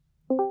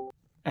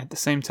the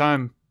same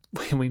time,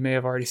 we may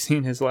have already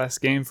seen his last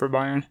game for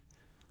Bayern.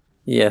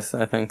 Yes,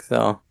 I think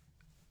so.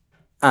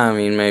 I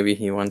mean, maybe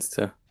he wants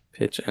to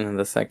pitch in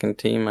the second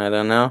team. I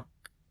don't know.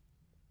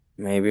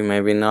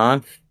 Maybe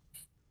not.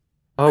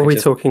 Are we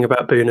talking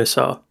about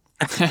Bunasar?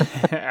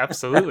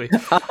 Absolutely.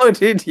 How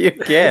did you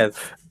guess?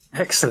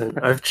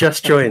 Excellent. I've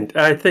just joined.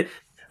 I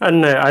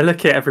don't know. I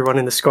look at everyone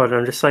in the squad and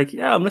I'm just like,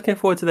 yeah, I'm looking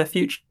forward to their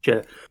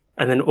future.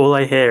 And then all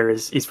I hear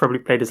is he's probably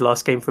played his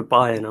last game for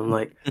Bayern. I'm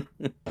like,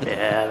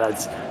 yeah,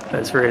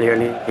 that's really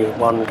only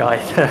one guy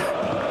there.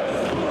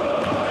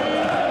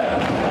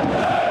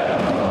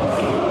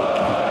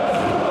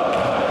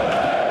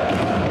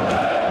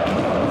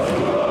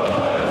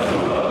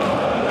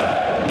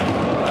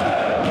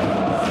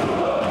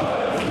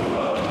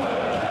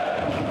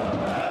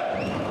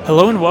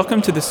 Hello and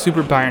welcome to the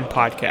Super Bayern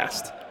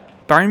podcast.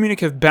 Bayern Munich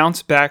have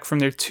bounced back from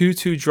their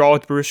 2-2 draw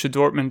with Borussia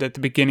Dortmund at the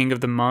beginning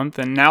of the month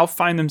and now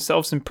find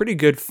themselves in pretty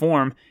good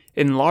form,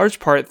 in large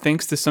part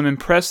thanks to some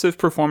impressive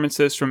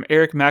performances from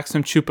Eric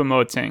Maxim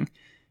Choupo-Moting.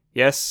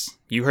 Yes,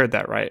 you heard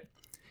that right.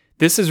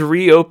 This has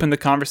reopened the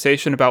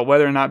conversation about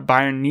whether or not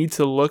Bayern need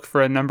to look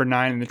for a number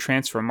 9 in the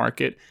transfer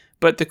market,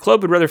 but the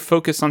club would rather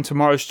focus on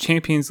tomorrow's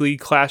Champions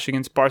League clash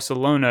against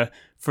Barcelona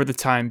for the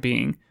time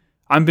being.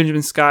 I'm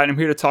Benjamin Scott, and I'm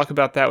here to talk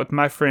about that with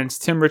my friends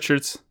Tim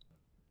Richards.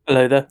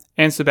 Hello there.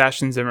 And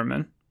Sebastian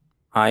Zimmerman.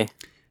 Hi.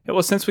 Yeah,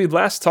 well, since we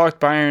last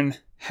talked, Bayern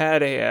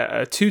had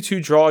a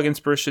 2-2 draw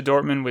against Borussia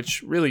Dortmund,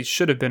 which really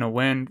should have been a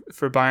win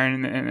for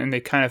Bayern, and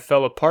they kind of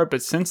fell apart.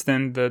 But since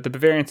then, the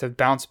Bavarians have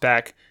bounced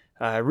back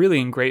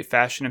really in great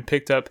fashion and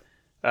picked up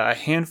a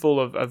handful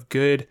of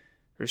good,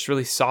 just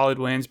really solid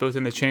wins, both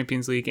in the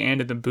Champions League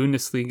and in the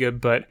Bundesliga.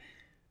 But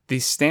the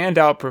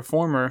standout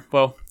performer,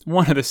 well,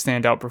 one of the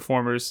standout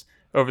performers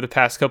over the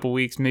past couple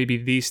weeks, maybe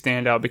the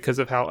standout because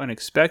of how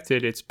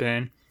unexpected it's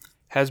been,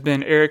 has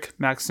been Eric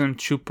Maxim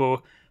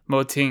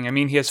Choupo-Moting. I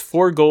mean, he has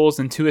 4 goals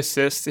and 2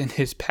 assists in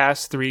his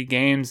past 3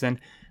 games. And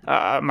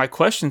my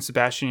question,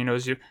 Sebastian,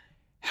 is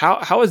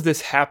how has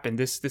this happened?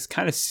 This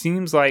kind of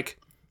seems like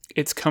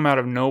it's come out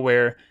of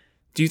nowhere.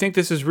 Do you think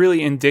this is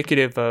really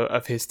indicative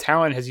of his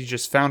talent? Has he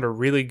just found a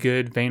really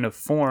good vein of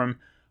form?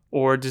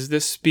 Or does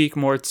this speak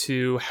more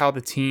to how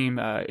the team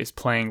is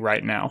playing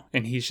right now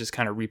and he's just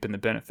kind of reaping the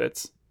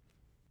benefits?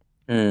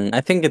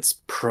 I think it's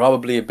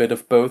probably a bit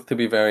of both, to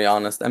be very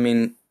honest. I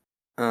mean,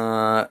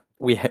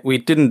 we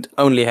didn't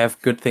only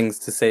have good things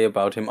to say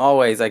about him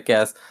always, I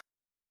guess.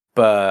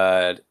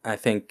 But I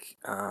think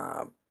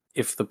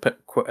if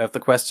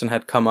the question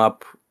had come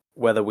up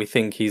whether we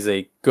think he's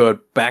a good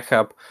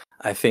backup,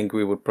 I think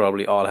we would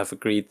probably all have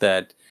agreed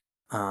that,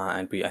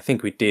 I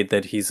think we did,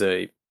 that he's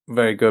a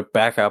very good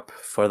backup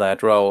for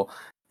that role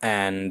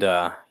and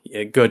a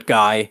good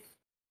guy.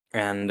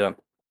 And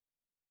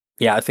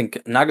yeah, I think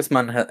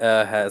Nagelsmann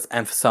has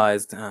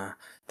emphasized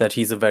that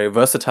he's a very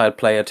versatile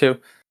player too,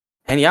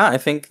 and yeah, I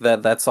think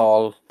that's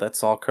all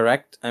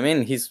correct. I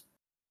mean,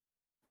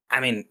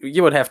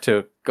 you would have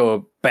to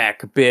go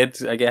back a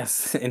bit, I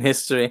guess, in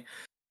history,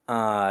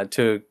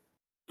 to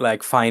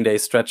like find a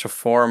stretch of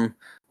form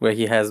where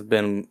he has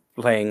been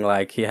playing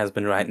like he has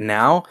been right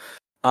now.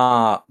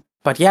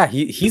 But yeah,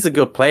 he's a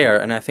good player,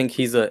 and I think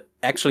he's a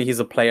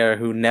player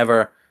who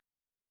never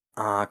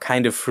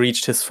kind of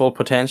reached his full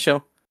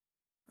potential.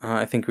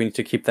 I think we need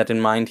to keep that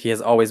in mind. He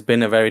has always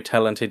been a very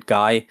talented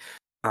guy.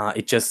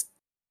 It just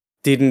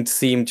didn't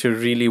seem to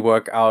really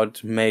work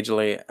out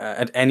majorly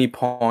at any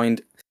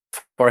point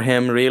for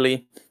him,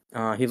 really.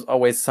 He was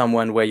always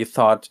someone where you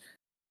thought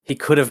he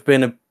could have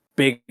been a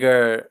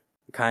bigger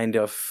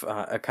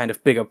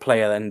bigger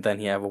player than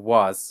he ever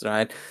was,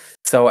 right?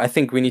 So I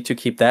think we need to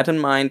keep that in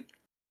mind.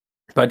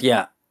 But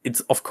yeah, it's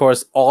of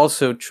course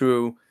also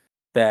true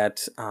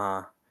that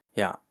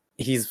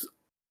he's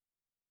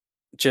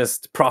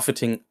just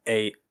profiting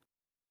a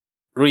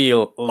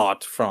real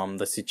lot from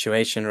the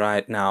situation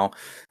right now,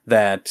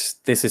 that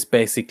this is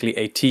basically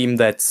a team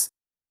that's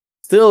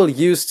still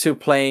used to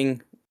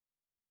playing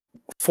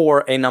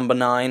for a number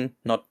 9,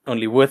 not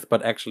only with,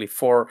 but actually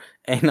for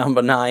a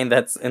number 9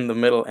 that's in the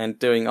middle and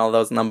doing all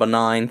those number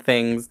 9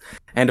 things.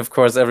 And of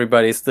course,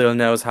 everybody still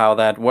knows how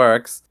that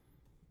works.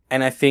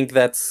 And I think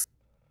that's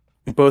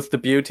both the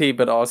beauty,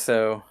 but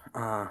also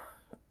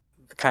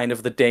kind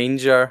of the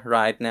danger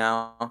right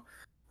now.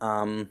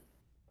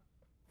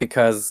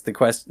 Because the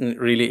question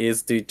really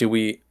is, do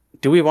we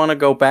want to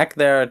go back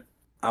there?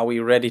 Are we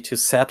ready to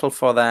settle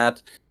for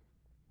that?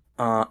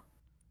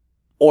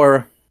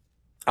 Or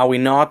are we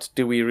not?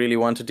 Do we really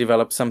want to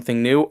develop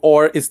something new?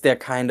 Or is there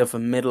kind of a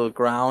middle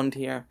ground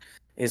here?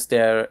 Is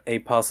there a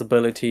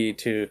possibility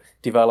to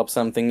develop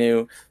something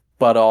new,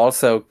 but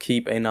also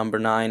keep a number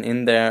 9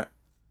 in there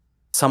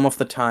some of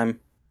the time?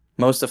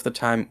 Most of the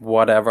time,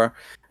 whatever.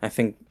 I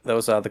think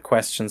those are the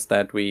questions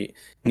that we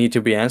need to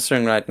be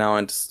answering right now,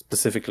 and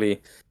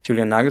specifically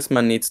Julian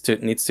Nagelsmann needs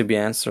to be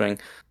answering.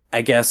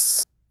 I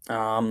guess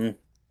I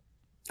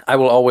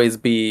will always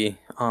be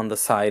on the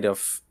side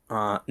of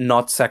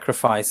not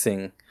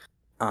sacrificing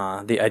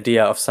the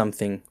idea of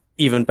something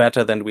even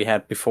better than we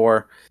had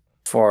before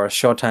for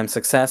short-time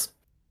success.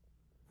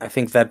 I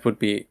think that would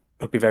be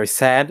would be very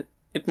sad.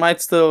 It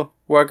might still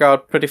work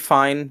out pretty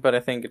fine, but I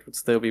think it would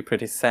still be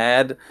pretty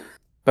sad.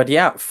 But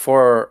yeah,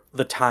 for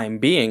the time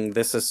being,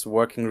 this is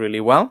working really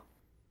well.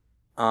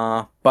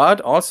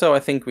 But also, I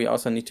think we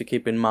also need to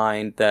keep in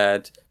mind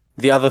that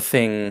the other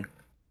thing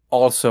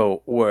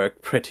also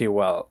worked pretty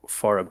well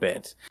for a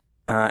bit.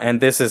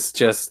 And this is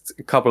just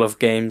a couple of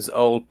games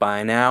old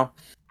by now.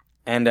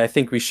 And I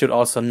think we should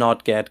also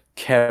not get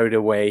carried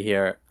away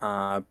here,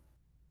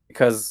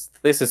 because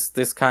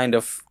this kind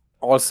of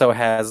also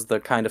has the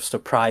kind of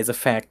surprise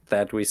effect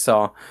that we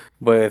saw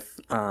with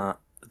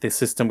the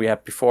system we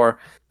had before,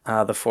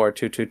 the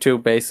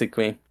 4-2-2-2,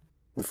 basically,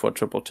 the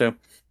 4-2-2-2.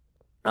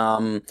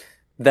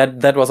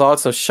 That was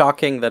also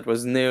shocking. That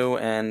was new,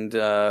 and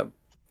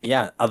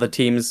other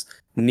teams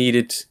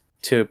needed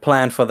to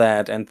plan for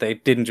that, and they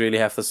didn't really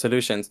have the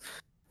solutions.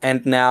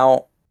 And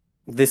now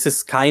this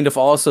is kind of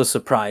also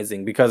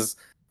surprising, because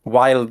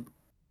while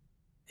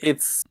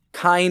it's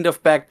kind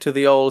of back to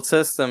the old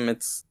system,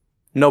 it's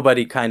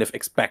nobody kind of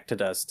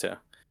expected us to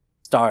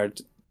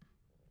start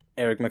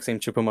Eric Maxim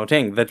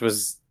Choupo-Moting. That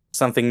was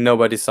something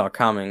nobody saw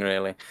coming,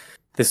 really.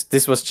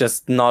 This was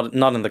just not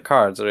in the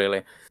cards,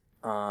 really.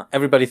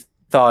 Everybody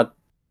thought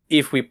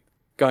if we're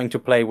going to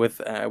play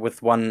with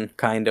one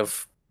kind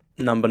of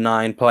number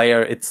 9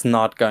 player, it's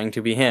not going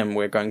to be him.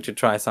 We're going to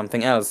try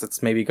something else.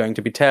 It's maybe going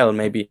to be Tell.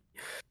 Maybe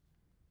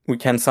we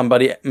can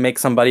make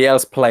somebody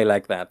else play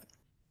like that.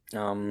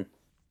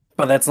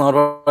 But that's not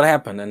what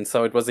happened, and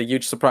so it was a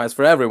huge surprise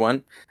for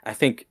everyone. I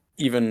think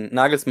even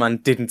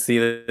Nagelsmann didn't see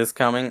this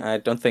coming. I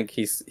don't think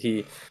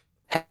he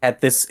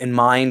had this in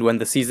mind when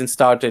the season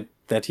started,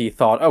 that he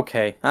thought,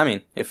 okay, I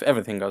mean, if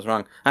everything goes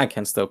wrong, I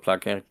can still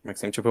plug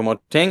Maxim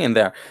Choupo-Moting in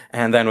there,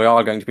 and then we're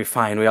all going to be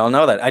fine. We all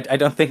know that. I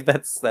don't think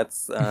that's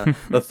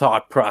the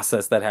thought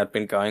process that had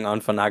been going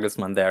on for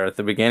Nagelsmann there at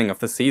the beginning of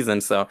the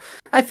season. So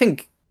I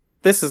think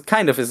this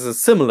is a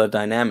similar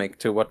dynamic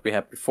to what we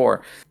had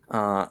before.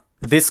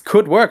 This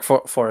could work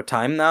for a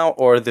time now,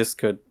 or this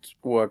could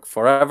work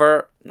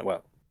forever.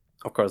 Well,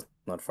 of course,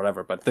 not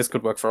forever, but this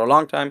could work for a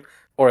long time,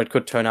 or it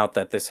could turn out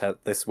that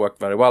this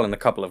worked very well in a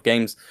couple of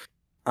games.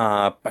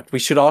 But we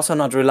should also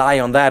not rely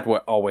on that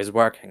always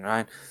working,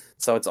 right?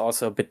 So it's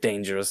also a bit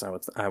dangerous,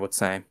 I would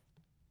say.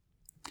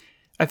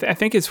 I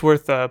think it's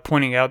worth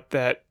pointing out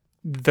that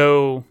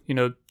though,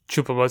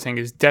 Choupo-Moting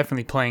is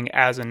definitely playing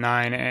as a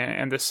 9,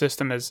 and the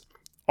system has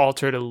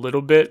altered a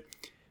little bit,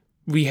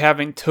 we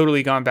haven't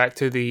totally gone back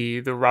to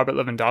the Robert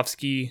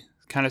Lewandowski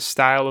kind of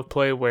style of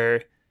play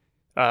where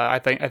I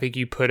think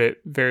you put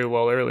it very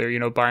well earlier.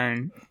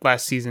 Bayern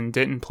last season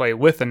didn't play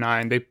with a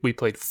 9; we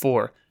played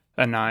for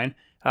a 9,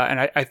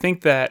 and I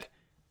think that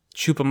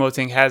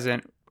Choupo-Moting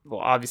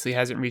obviously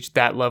hasn't reached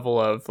that level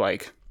of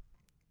like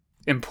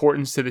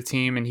importance to the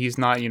team, and he's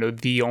not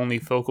the only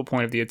focal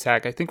point of the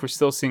attack. I think we're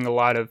still seeing a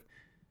lot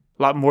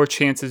more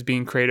chances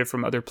being created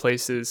from other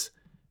places.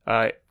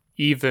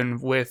 Even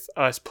with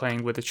us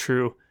playing with a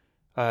true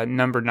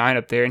number 9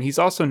 up there. And he's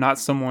also not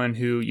someone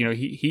who,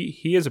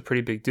 he is a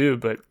pretty big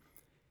dude, but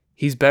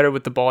he's better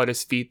with the ball at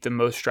his feet than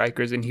most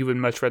strikers, and he would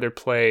much rather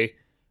play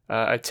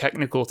a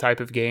technical type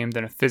of game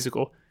than a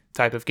physical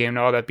type of game.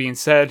 Now, all that being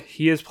said,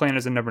 he is playing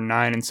as a number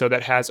 9, and so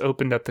that has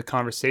opened up the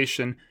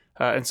conversation.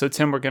 And so,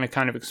 Tim, we're going to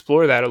kind of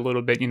explore that a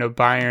little bit.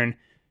 Bayern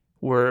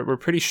were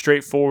pretty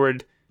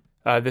straightforward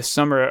this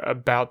summer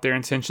about their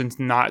intentions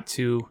not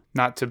to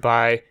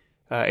buy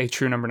a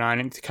true number 9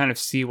 and to kind of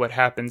see what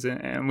happens.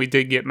 And we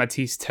did get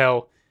Mathys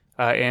Tel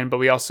in, but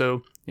we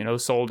also,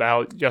 sold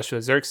out Joshua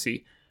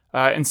Zirkzee.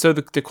 And so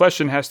the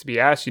question has to be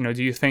asked,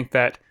 do you think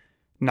that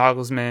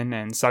Nagelsmann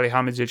and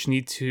Salihamidzic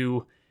need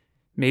to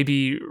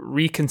maybe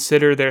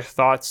reconsider their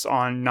thoughts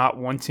on not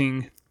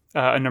wanting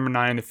a number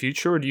 9 in the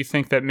future? Or do you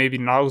think that maybe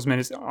Nagelsmann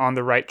is on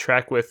the right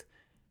track with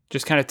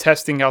just kind of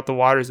testing out the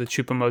waters of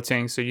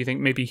Choupo-Moting? So you think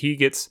maybe he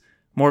gets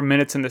more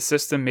minutes in the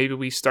system? Maybe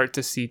we start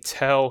to see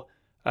Tel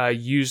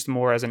used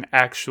more as an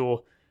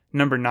actual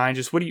number 9.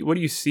 Just what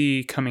do you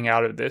see coming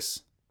out of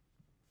this?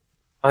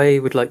 I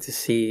would like to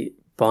see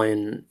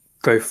Bayern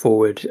go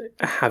forward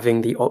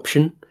having the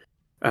option.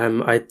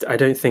 I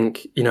don't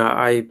think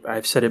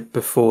I've said it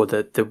before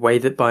that the way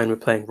that Bayern were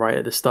playing right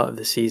at the start of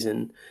the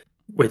season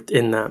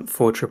within that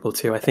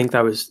 4-2-2, I think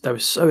that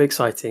was so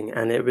exciting,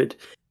 and it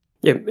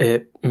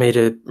made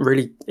a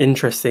really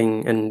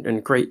interesting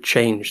and great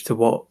change to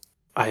what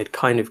I had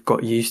kind of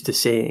got used to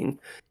seeing.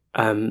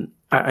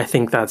 I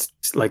think that's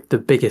like the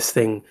biggest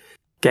thing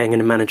getting in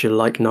a manager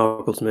like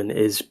Nagelsmann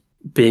is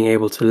being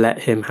able to let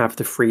him have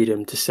the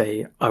freedom to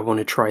say, I want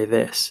to try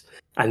this,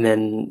 and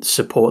then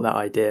support that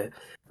idea.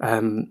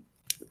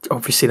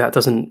 Obviously, that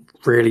doesn't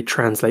really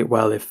translate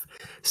well if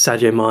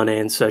Sadio Mane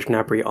and Serge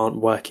Gnabry aren't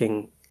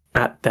working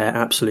at their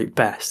absolute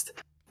best.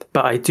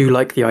 But I do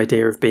like the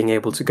idea of being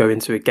able to go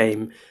into a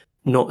game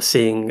not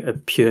seeing a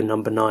pure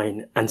number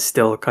 9 and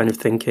still kind of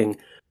thinking,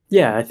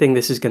 yeah, I think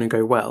this is going to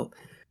go well.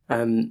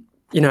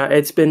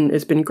 It's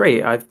been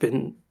great. I've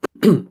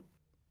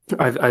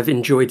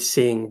enjoyed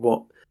seeing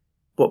what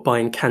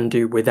Bayern can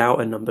do without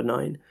a number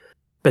 9,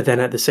 but then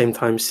at the same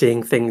time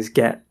seeing things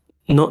get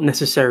not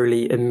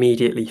necessarily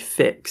immediately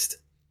fixed,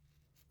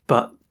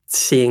 but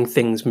seeing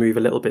things move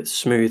a little bit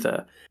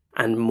smoother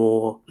and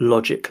more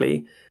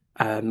logically,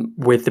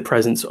 with the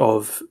presence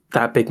of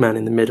that big man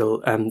in the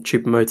middle,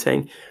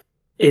 Choupo-Moting.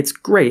 It's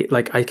great.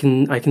 Like I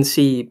can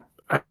see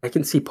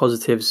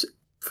positives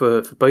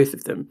for both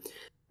of them.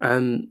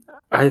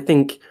 I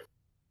think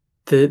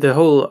the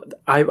whole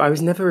I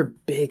was never a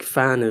big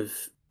fan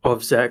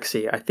of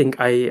Xerxes. I think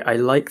I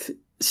liked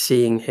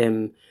seeing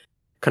him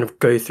kind of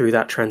go through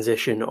that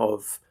transition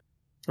of,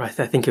 I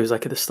think it was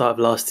like at the start of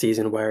last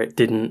season where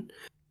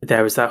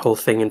there was that whole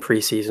thing in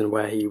preseason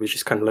where he was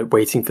just kind of like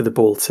waiting for the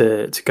ball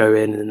to go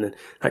in, and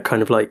that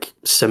kind of like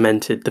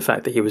cemented the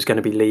fact that he was going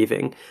to be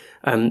leaving.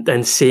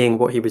 And seeing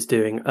what he was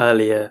doing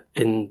earlier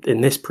in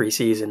this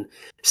preseason,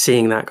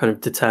 seeing that kind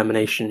of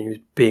determination, he was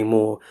being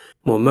more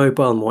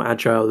mobile, more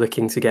agile,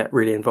 looking to get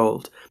really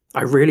involved.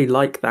 I really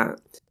like that.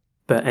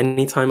 But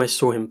anytime I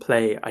saw him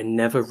play, I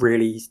never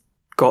really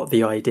got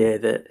the idea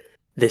that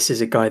this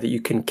is a guy that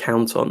you can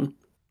count on.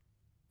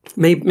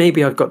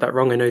 Maybe I've got that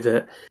wrong. I know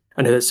that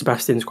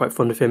Sebastian's quite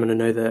fond of him, and I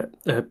know that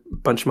a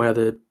bunch of my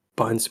other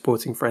Bayern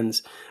supporting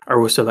friends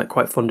are also like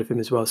quite fond of him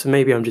as well. So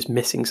maybe I'm just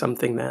missing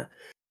something there.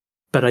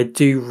 But I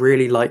do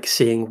really like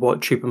seeing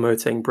what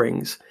Choupo-Moting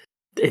brings.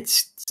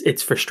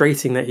 It's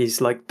frustrating that he's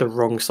like the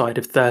wrong side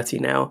of 30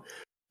 now,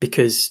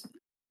 because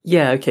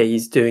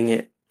he's doing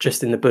it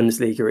just in the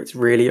Bundesliga. It's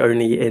really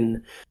only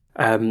in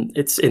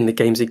the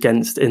games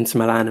against Inter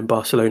Milan and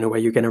Barcelona where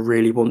you're going to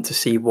really want to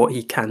see what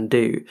he can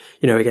do,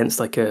 against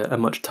like a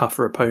much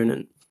tougher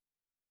opponent.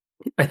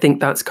 I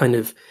think that's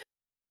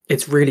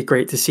it's really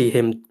great to see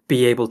him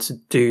be able to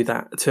do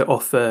that, to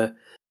offer,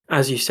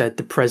 as you said,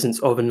 the presence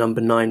of a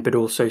number 9, but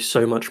also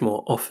so much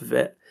more off of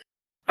it.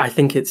 I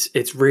think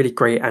it's really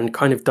great, and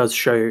kind of does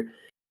show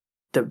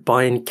that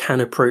Bayern can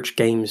approach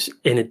games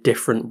in a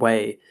different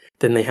way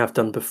than they have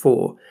done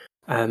before.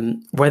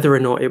 Whether or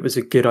not it was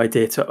a good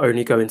idea to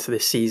only go into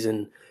this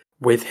season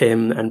with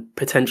him and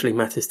potentially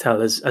Mathys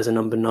Tel as a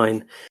number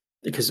 9,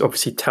 because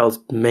obviously Tel's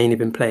mainly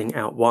been playing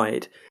out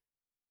wide.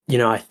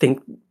 I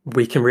think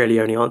we can really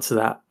only answer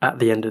that at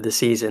the end of the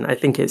season. I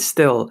think it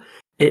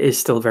is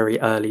still very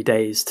early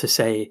days to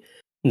say,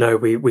 no,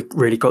 we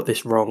really got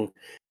this wrong.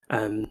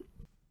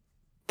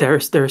 There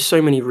are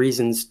so many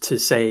reasons to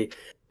say,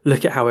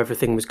 look at how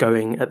everything was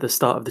going at the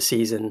start of the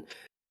season.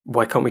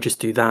 Why can't we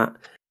just do that?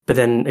 But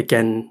then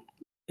again,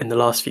 in the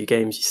last few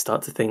games, you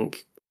start to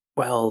think,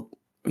 well,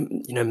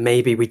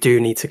 maybe we do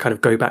need to kind of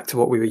go back to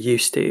what we were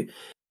used to.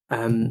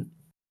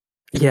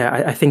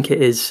 I think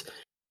it is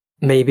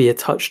maybe a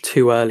touch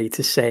too early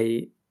to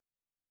say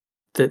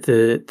that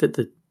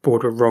the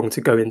board were wrong to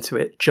go into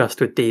it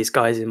just with these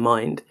guys in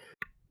mind.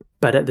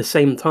 But at the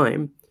same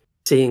time,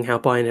 seeing how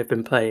Bayern have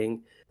been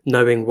playing,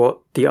 knowing what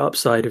the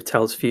upside of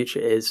Tel's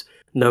future is,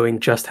 knowing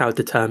just how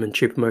determined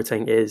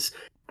Choupo-Moting is,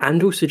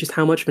 and also just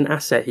how much of an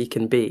asset he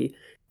can be,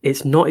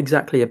 it's not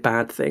exactly a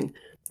bad thing.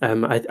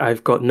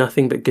 I've got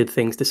nothing but good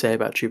things to say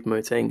about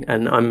Choupo-Moting,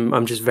 and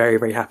I'm just very,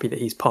 very happy that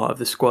he's part of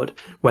the squad.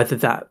 Whether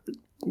that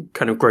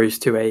kind of grows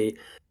to a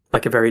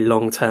very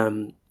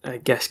long-term, I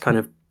guess, kind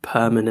of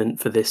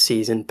permanent for this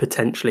season,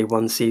 potentially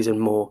one season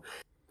more,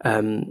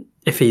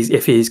 if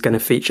he's going to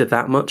feature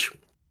that much,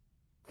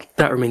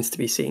 that remains to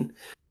be seen.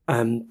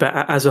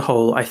 But as a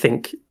whole, I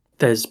think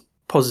there's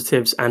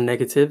positives and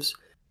negatives.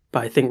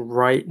 But I think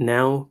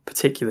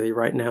particularly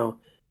right now,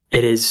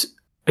 it is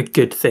a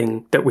good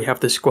thing that we have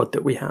the squad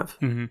that we have.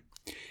 Mm-hmm.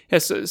 Yeah,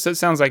 so it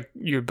sounds like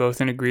you're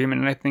both in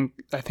agreement, and I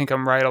think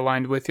I'm right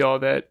aligned with y'all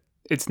that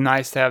it's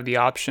nice to have the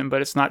option,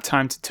 but it's not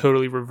time to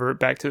totally revert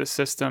back to the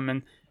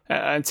system.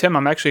 And Tim,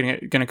 I'm actually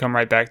going to come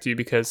right back to you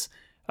because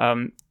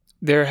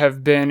there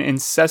have been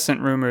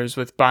incessant rumors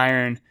with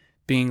Bayern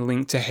being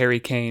linked to Harry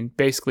Kane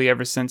basically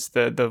ever since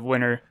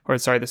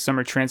the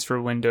summer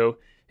transfer window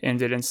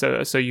ended. And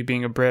so you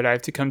being a Brit, I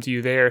have to come to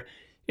you there.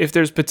 If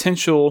there's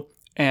potential,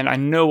 and I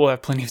know we'll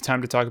have plenty of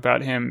time to talk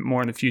about him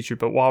more in the future,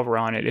 but while we're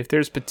on it, if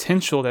there's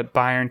potential that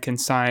Bayern can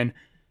sign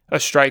a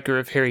striker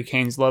of Harry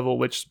Kane's level,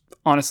 which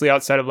honestly,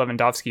 outside of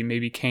Lewandowski,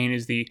 maybe Kane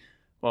is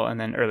and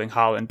then Erling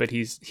Haaland, but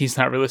he's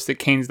not realistic.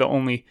 Kane's the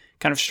only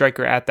kind of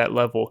striker at that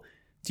level.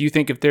 Do you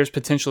think if there's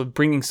potential of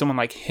bringing someone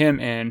like him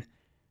in,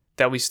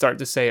 that we start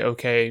to say,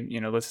 okay,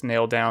 let's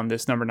nail down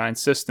this number 9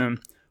 system?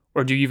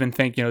 Or do you even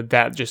think,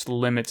 that just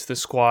limits the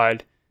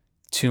squad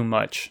too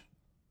much?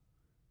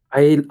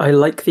 I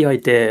like the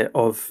idea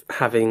of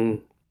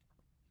having,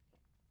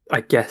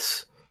 I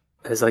guess,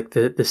 as like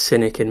the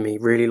cynic in me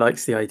really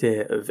likes the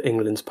idea of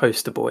England's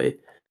poster boy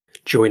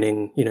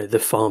joining, the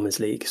Farmers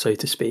League, so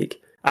to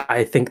speak.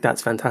 I think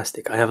that's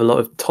fantastic. I have a lot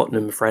of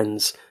Tottenham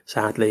friends,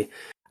 sadly,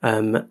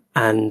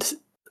 and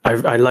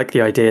I like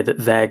the idea that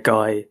their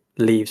guy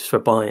leaves for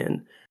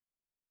Bayern.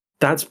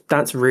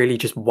 That's really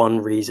just one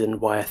reason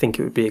why I think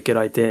it would be a good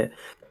idea.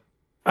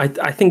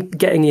 I think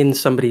getting in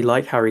somebody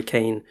like Harry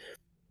Kane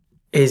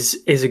is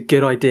a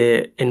good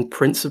idea in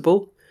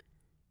principle.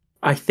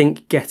 I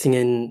think getting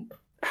in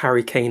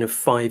Harry Kane of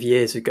 5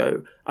 years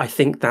ago, I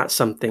think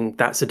that's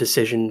a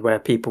decision where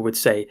people would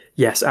say,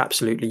 yes,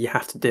 absolutely, you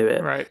have to do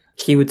it. Right.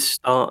 He would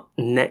start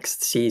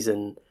next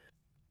season.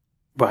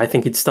 Well, I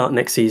think he'd start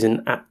next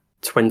season at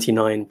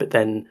 29, but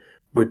then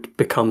would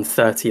become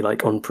 30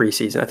 like on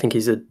preseason. I think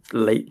he's a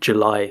late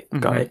July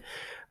guy.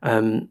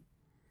 And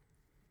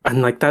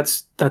like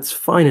that's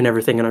fine and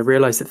everything. And I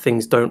realize that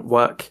things don't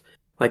work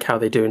like how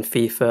they do in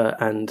FIFA,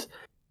 and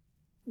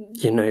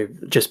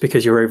just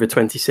because you're over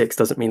 26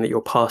 doesn't mean that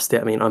you're past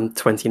it. I mean, I'm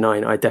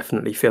 29. I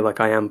definitely feel like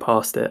I am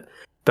past it.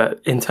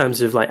 But in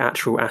terms of like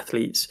actual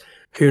athletes,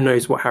 who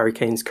knows what Harry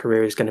Kane's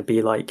career is going to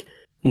be like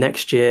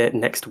next year,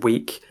 next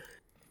week?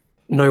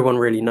 No one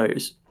really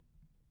knows.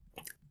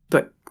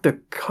 But the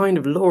kind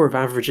of law of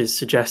averages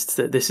suggests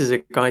that this is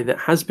a guy that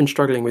has been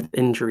struggling with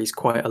injuries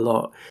quite a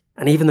lot.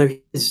 And even though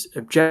he's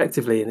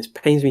objectively, and it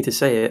pains me to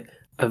say it,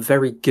 a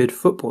very good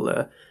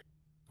footballer,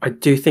 I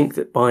do think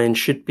that Bayern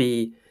should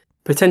be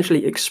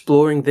potentially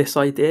exploring this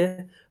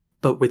idea,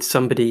 but with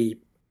somebody,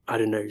 I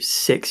don't know,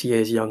 6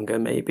 years younger,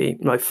 maybe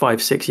like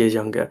 5-6 years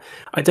younger.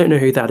 I don't know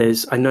who that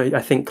is. I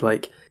think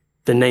like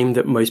the name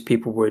that most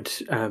people would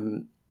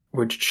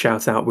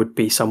shout out would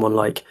be someone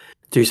like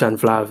Dusan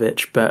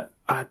Vlahovic, but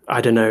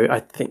I don't know. I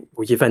think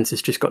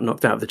Juventus just got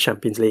knocked out of the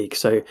Champions League,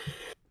 so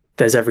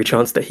there's every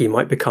chance that he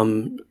might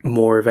become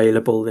more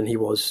available than he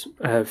was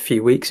a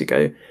few weeks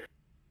ago.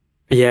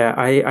 But yeah,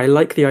 I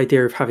like the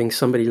idea of having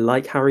somebody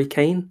like Harry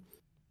Kane,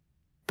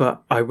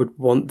 but I would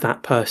want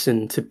that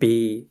person to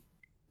be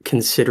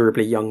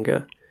considerably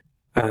younger.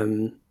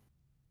 But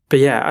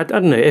yeah, I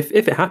don't know. If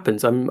it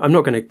happens, I'm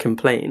not going to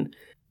complain.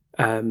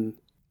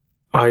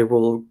 I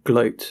will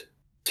gloat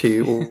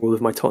to all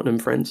of my Tottenham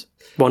friends.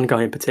 One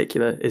guy in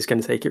particular is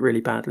going to take it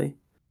really badly.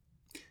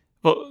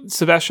 Well,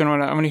 Sebastian,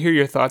 I want to hear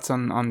your thoughts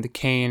on the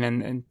Kane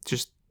and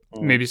just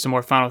maybe some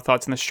more final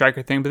thoughts on the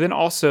striker thing. But then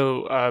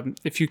also,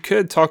 if you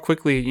could talk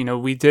quickly,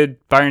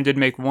 Bayern did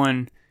make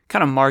one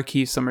kind of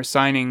marquee summer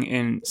signing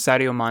in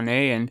Sadio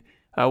Mane,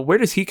 and where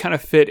does he kind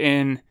of fit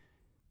in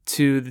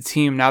to the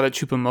team now that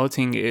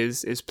Choupo-Moting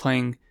is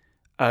playing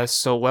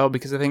so well?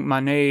 Because I think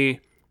Mane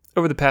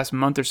over the past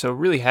month or so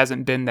really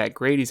hasn't been that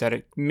great. He's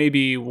had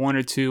maybe one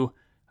or two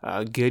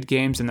good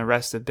games, and the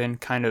rest have been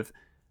kind of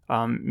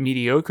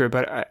mediocre.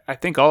 But I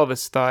think all of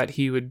us thought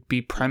he would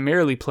be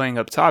primarily playing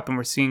up top, and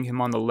we're seeing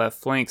him on the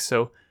left flank.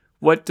 So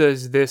what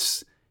does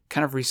this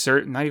kind of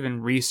not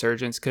even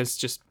resurgence, because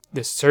just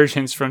this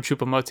surgence from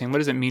Choupo-Moting, what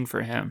does it mean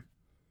for him?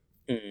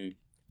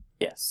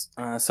 Yes.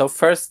 So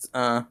first,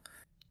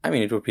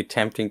 it would be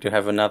tempting to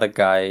have another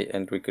guy,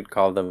 and we could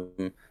call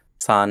them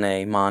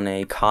Sane,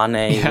 Mane, Kane.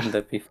 Yeah. Wouldn't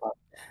that be fun?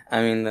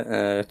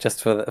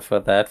 Just for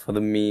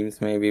the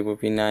memes, maybe it would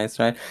be nice,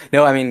 right?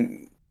 No,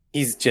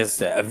 he's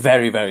just a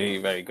very, very,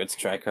 very good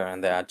striker,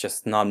 and there are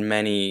just not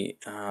many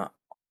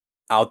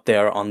out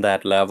there on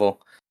that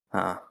level.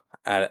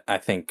 I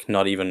think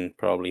not even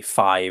probably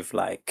 5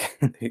 like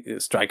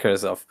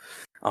strikers of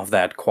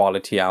that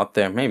quality out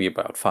there. Maybe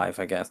about 5,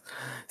 I guess.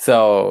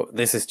 So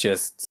this is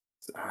just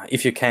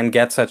if you can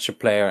get such a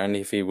player, and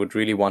if he would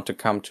really want to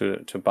come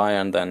to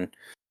Bayern, then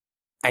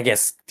I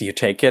guess do you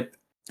take it?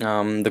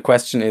 The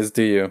question is,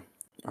 do you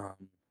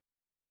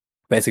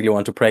basically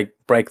want to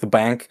break the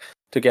bank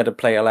to get a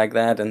player like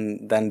that?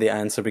 And then the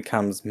answer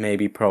becomes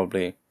maybe,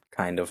 probably,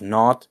 kind of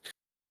not.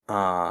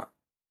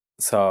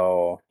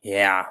 So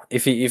yeah,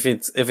 if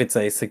it's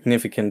a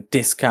significant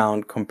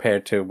discount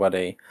compared to what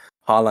a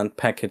Haaland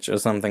package or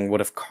something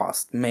would have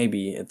cost,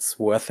 maybe it's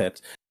worth it.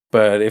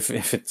 But if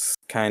it's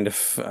kind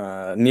of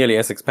nearly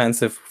as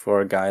expensive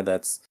for a guy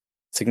that's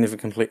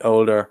significantly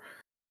older,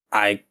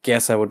 I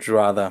guess I would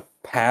rather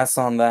pass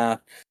on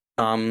that.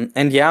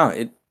 And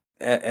yeah,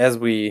 as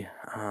we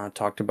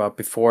talked about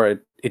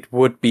before, it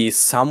would be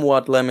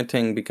somewhat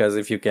limiting, because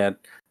if you get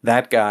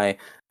that guy,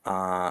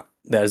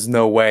 there's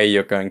no way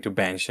you're going to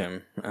bench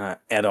him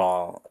at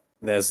all.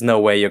 There's no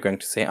way you're going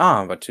to say,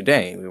 but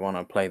today we want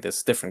to play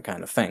this different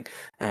kind of thing,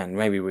 and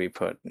maybe we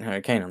put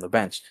Harry Kane on the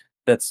bench.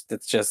 That's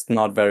just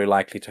not very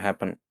likely to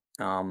happen.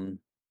 And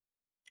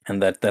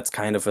that's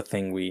kind of a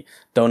thing we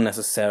don't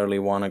necessarily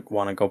want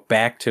to go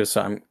back to.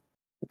 So I'm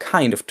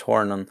kind of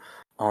torn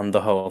on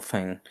the whole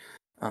thing.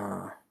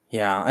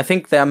 Yeah, I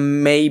think there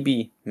may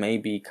be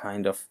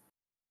kind of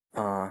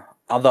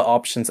other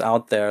options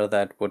out there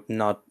that would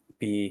not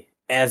be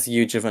as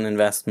huge of an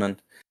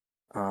investment.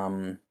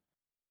 And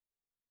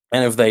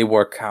if they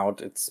work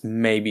out, it's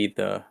maybe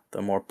the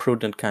more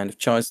prudent kind of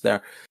choice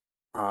there.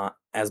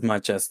 As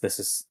much as this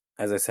is,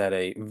 as I said,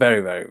 a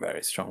very, very,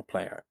 very strong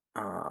player.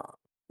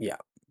 Yeah.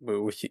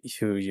 Where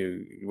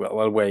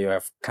you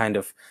have kind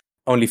of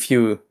only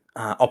few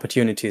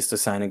opportunities to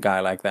sign a guy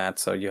like that,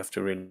 so you have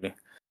to really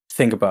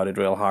think about it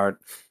real hard.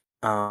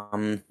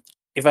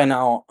 If I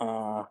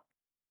now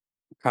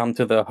come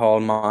to the whole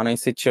Mane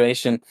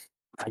situation,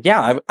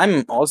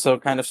 I'm also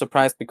kind of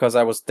surprised, because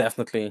I was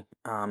definitely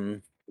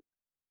among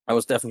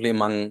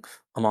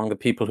the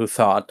people who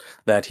thought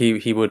that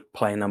he would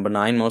play number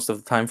 9 most of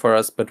the time for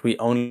us, but we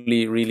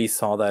only really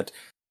saw that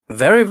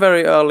very,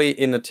 very early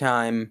in the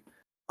time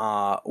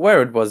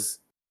where it was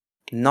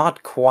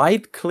not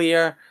quite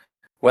clear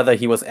whether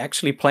he was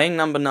actually playing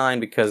number 9,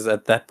 because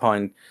at that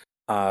point,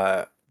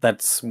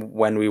 that's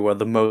when we were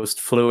the most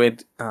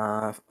fluid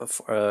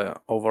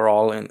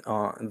overall in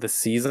this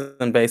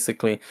season,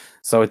 basically.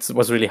 So it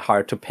was really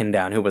hard to pin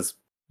down who was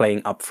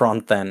playing up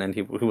front then and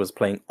who was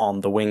playing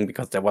on the wing,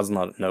 because there was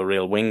no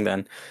real wing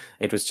then.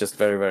 It was just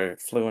very, very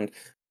fluid.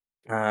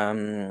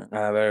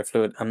 Very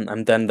fluid.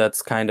 And then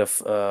that's kind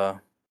of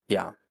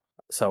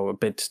so a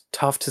bit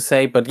tough to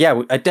say. But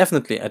yeah, I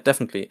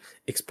definitely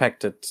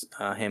expected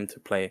him to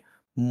play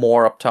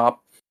more up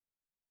top.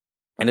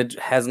 And it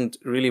hasn't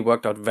really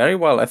worked out very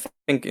well. I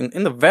think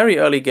in the very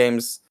early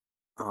games,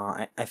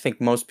 I think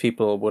most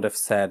people would have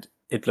said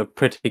it looked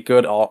pretty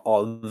good,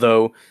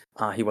 although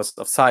he was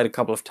offside a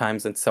couple of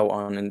times and so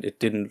on, and it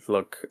didn't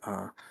look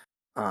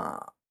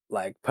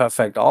like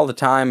perfect all the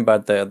time.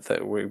 But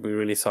we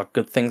really saw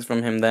good things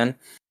from him then.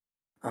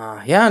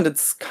 And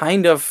it's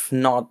kind of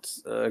not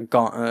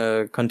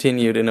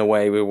continued in a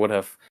way we would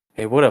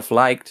have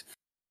liked.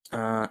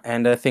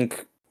 And I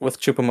think with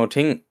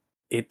Choupo-Moting,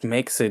 it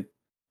makes it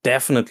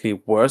definitely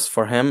worse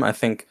for him. I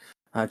think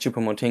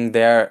Choupo-Moting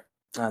there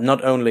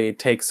not only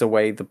takes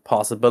away the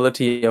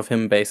possibility of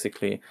him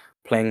basically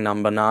playing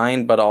number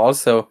 9, but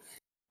also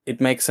it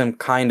makes him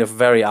kind of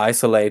very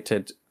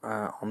isolated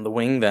on the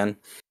wing then,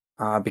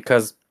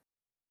 because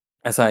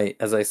as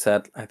I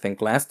said, I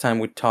think last time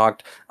we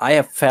talked, I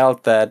have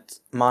felt that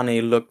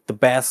Mane looked the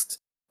best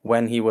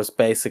when he was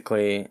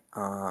basically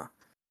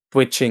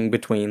switching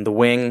between the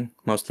wing,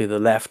 mostly the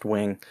left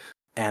wing,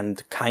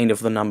 and kind of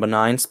the number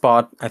 9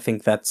 spot. I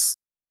think that's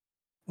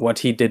what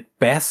he did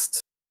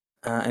best,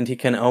 and he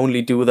can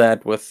only do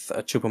that with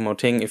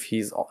Choupo-Moting if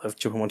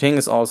Choupo-Moting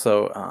is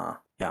also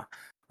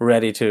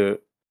ready to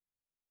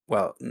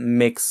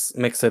mix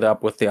it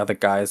up with the other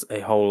guys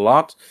a whole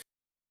lot.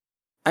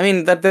 I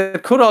mean,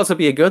 that could also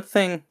be a good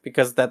thing,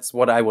 because that's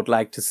what I would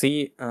like to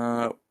see.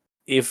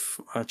 If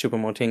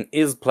Choupo-Moting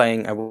is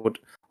playing, I would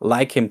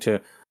like him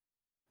to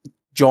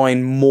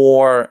join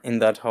more in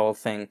that whole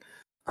thing,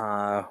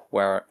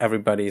 where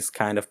everybody's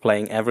kind of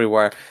playing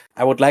everywhere.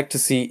 I would like to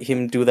see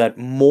him do that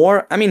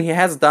more. I mean, he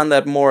has done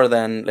that more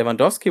than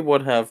Lewandowski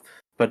would have,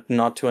 but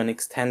not to an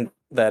extent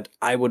that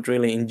I would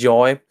really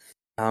enjoy.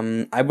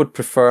 I would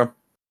prefer,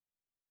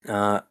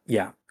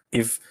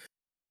 if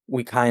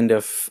we kind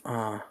of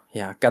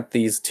got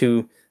these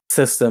two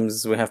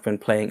systems we have been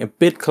playing a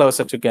bit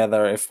closer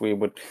together, if we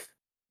would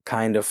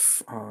kind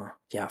of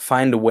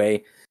find a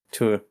way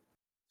to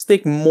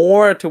stick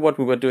more to what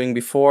we were doing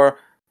before,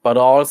 but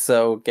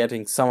also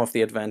getting some of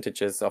the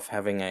advantages of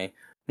having a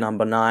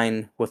number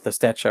 9 with the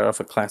stature of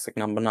a classic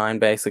number 9,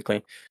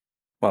 basically.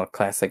 Well,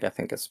 classic I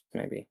think is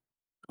maybe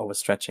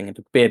overstretching it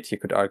a bit. You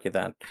could argue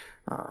that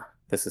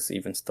this is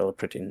even still a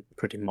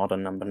pretty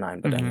modern number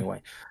 9, but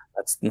anyway,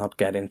 let's not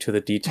get into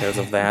the details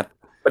of that.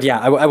 But yeah,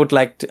 I would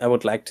like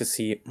to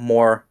see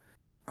more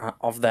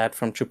of that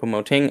from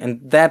Choupo-Moting,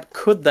 and that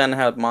could then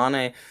help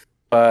Mane.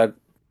 But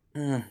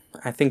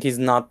I think he's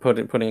not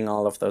putting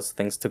all of those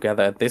things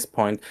together at this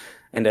point,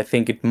 and I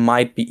think it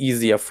might be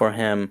easier for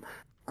him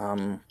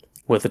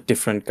with a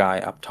different guy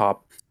up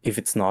top if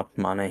it's not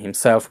Mane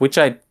himself, which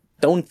I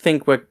don't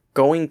think we're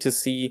going to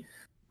see.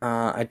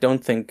 I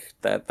don't think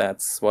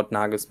that's what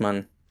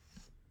Nagelsmann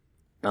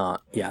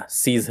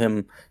sees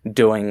him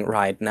doing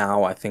right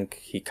now. I think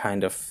he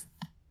kind of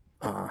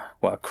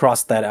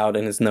crossed that out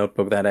in his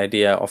notebook, that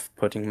idea of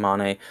putting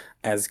Mane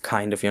as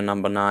kind of your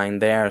number 9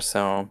 there.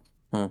 So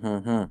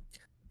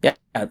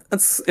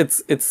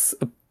it's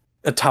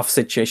a tough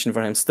situation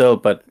for him still,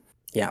 but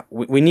yeah,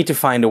 we need to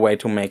find a way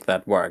to make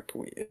that work,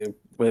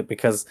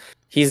 because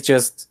he's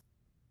just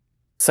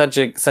such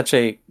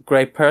a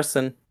great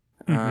person.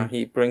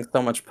 He brings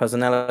so much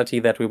personality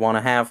that we want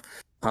to have,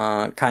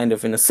 kind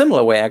of in a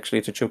similar way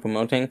actually to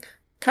Choupo-Moting,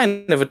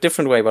 kind of a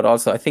different way, but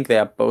also I think they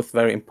are both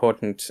very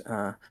important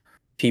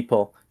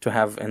people to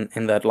have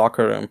in that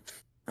locker room,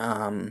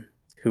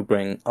 who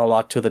bring a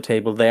lot to the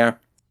table there.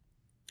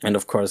 And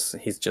of course,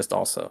 he's just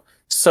also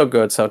so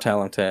good, so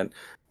talented.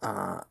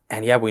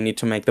 And yeah, we need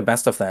to make the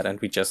best of that, and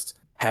we just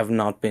have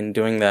not been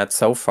doing that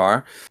so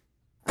far.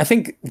 I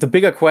think the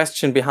bigger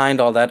question behind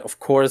all that, of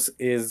course,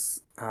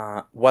 is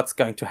what's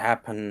going to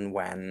happen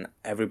when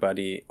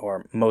everybody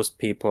or most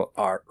people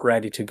are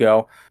ready to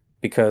go.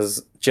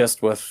 Because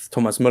just with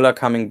Thomas Müller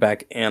coming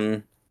back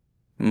in,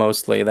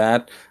 mostly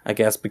that, I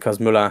guess, because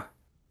Müller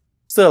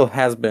still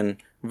has been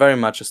very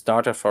much a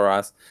starter for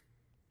us.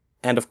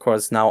 And of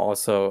course, now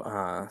also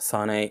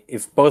Sané.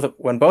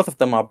 When both of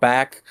them are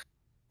back,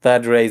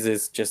 that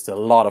raises just a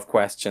lot of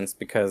questions,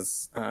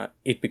 because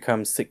it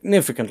becomes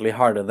significantly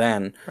harder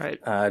then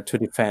to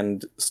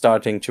defend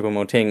starting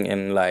Choupo-Moting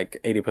in like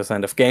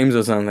 80% of games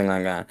or something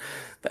like that.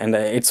 And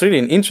it's really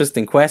an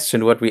interesting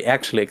question what we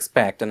actually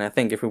expect. And I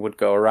think if we would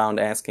go around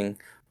asking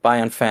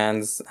Bayern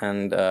fans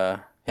and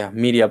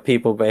media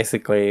people,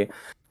 basically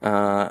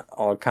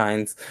all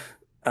kinds,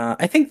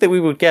 I think that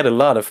we would get a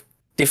lot of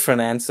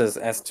different answers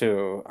as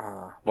to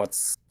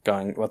what's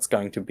what's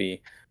going to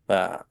be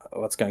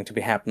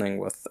happening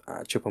with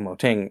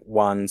Choupo-Moting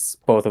once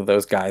both of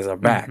those guys are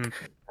back.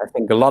 I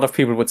think a lot of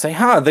people would say,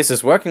 this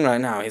is working right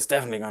now. He's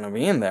definitely going to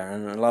be in there.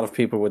 And a lot of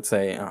people would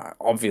say,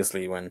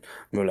 obviously, when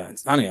Müller and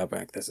Stani are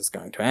back, this is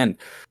going to end.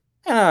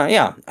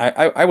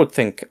 I would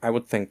think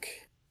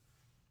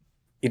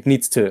it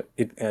needs to.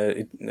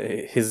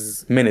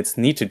 His minutes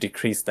need to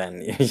decrease.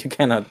 Then you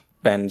cannot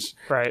bench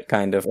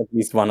kind of at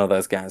least one of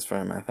those guys for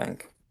him, I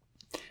think.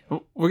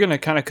 We're going to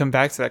kind of come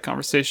back to that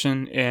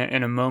conversation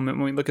in a moment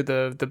when we look at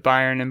the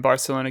Bayern and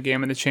Barcelona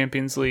game in the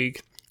Champions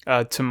League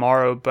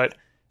tomorrow. But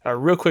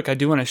real quick, I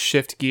do want to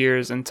shift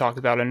gears and talk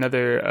about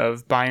another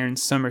of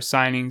Bayern's summer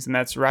signings, and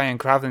that's Ryan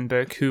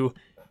Gravenberch, who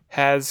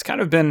has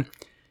kind of been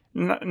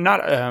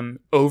not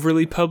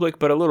overly public,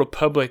 but a little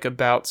public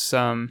about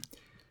some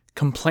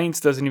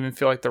complaints. Doesn't even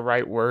feel like the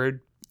right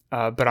word,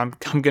 but I'm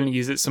going to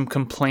use it. Some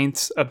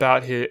complaints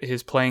about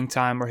his playing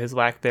time or his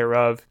lack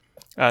thereof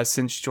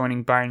since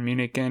joining Bayern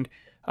Munich. And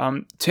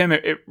Tim,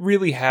 it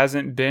really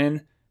hasn't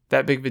been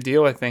that big of a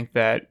deal. I think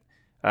that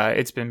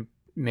it's been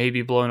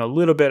maybe blown a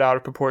little bit out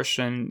of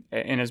proportion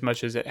in as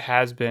much as it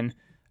has been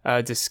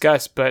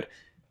discussed. But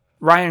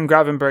Ryan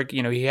Gravenberch,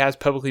 he has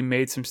publicly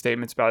made some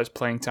statements about his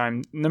playing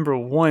time. Number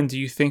one, do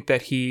you think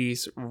that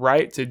he's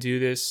right to do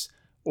this,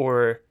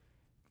 or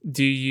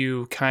do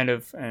you kind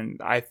of,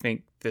 and I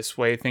think this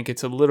way, think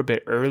it's a little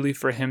bit early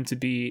for him to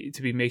be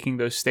making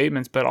those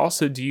statements, but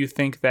also do you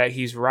think that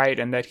he's right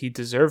and that he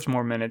deserves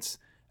more minutes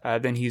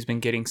than he's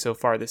been getting so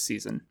far this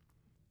season?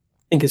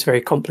 I think it's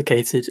very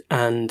complicated,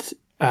 and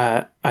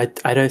I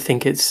don't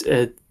think it's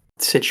a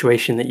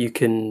situation that you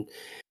can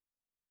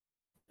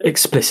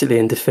explicitly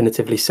and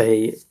definitively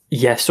say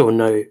yes or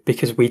no,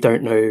 because we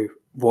don't know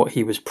what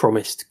he was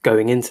promised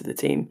going into the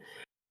team.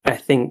 I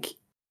think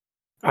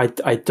I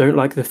don't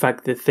like the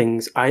fact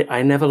that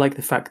I never like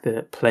the fact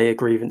that player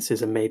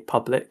grievances are made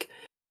public,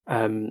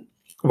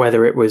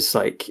 whether it was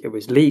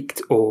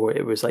leaked or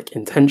it was like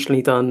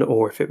intentionally done,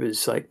 or if it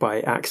was like by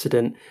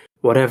accident,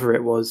 whatever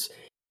it was.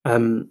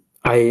 I've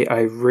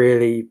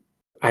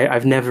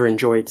never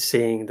enjoyed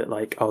seeing that,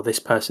 like, oh, this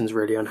person's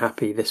really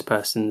unhappy, this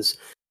person's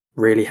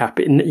really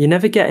happy. You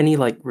never get any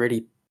like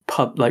really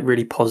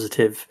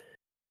positive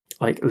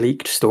like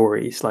leaked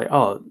stories like,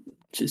 oh,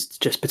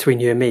 just between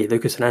you and me,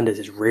 Lucas Hernandez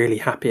is really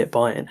happy at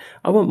Bayern.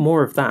 I want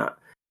more of that.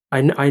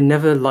 I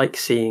never like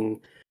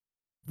seeing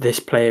this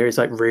player is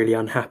like really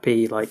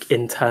unhappy, like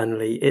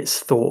internally it's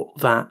thought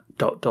that ...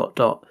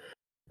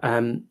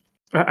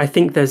 I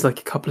think there's like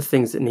a couple of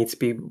things that need to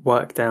be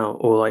worked out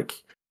or like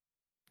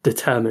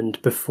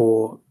determined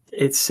before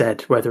it's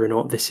said whether or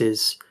not this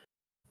is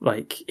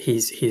like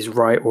he's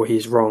right or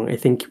he's wrong. I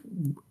think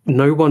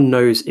no one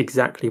knows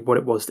exactly what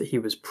it was that he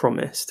was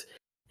promised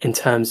in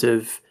terms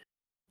of,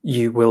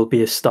 you will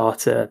be a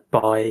starter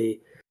by,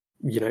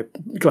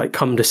 like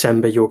come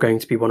December, you're going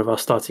to be one of our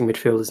starting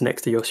midfielders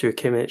next to Joshua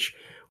Kimmich,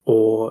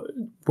 or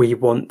we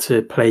want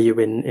to play you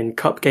in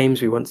cup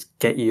games. We want to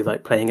get you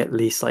like playing at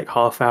least like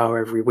half hour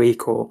every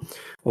week or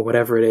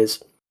whatever it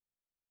is.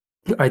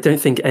 I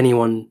don't think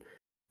anyone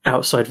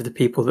outside of the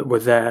people that were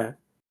there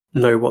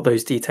know what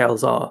those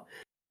details are.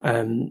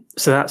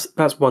 So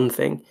that's one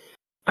thing.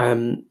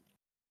 The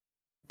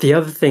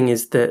other thing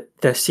is that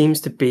there seems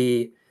to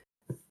be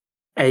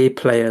a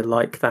player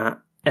like that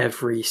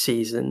every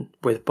season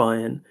with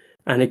Bayern,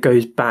 and it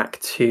goes back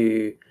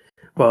to,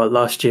 well,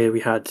 last year we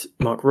had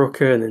Marc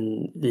Roca, and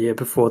then the year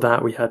before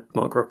that we had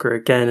Marc Roca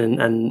again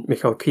and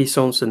Michael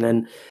Cuisance, and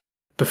then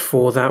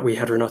before that we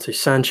had Renato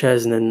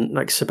Sanchez, and then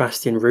like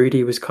Sebastian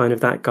Rudy was kind of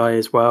that guy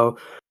as well.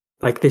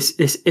 Like this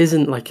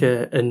isn't like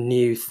a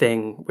new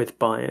thing with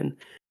Bayern.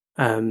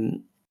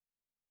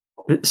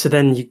 So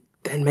then you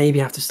maybe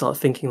have to start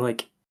thinking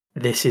like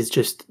this is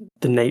just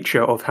the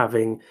nature of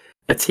having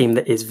a team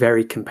that is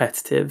very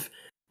competitive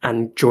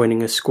and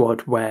joining a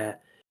squad where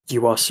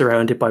you are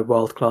surrounded by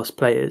world-class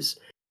players.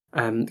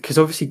 Because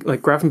obviously,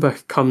 like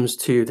Gravenberch comes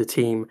to the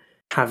team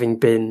having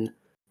been,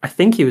 I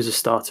think he was a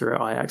starter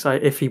at Ajax.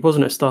 If he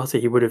wasn't a starter,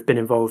 he would have been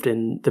involved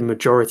in the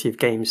majority of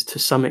games to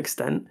some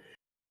extent.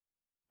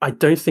 I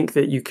don't think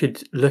that you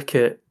could look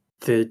at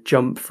the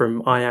jump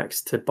from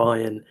Ajax to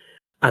Bayern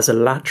as a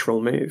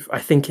lateral move. I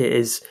think it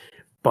is,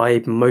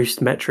 by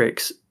most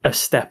metrics, a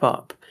step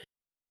up.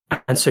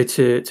 And so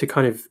to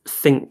kind of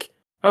think,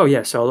 oh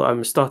yeah, so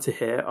I'm a starter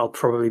here, I'll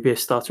probably be a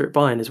starter at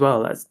Bayern as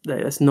well.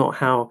 That's not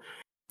how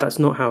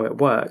it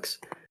works.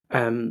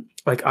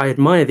 Like I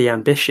admire the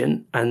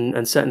ambition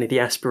and certainly the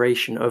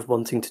aspiration of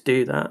wanting to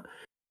do that.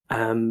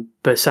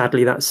 But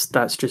sadly,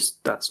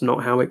 that's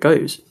not how it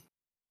goes.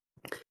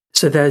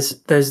 So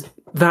there's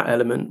that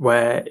element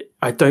where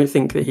I don't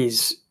think that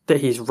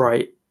he's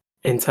right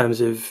in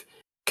terms of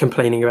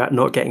complaining about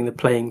not getting the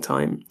playing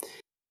time.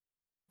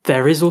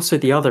 There is also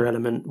the other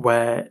element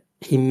where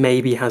he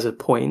maybe has a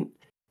point,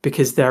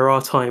 because there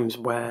are times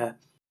where,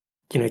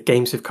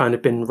 games have kind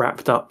of been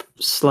wrapped up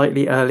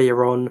slightly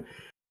earlier on,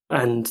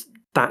 and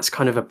that's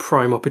kind of a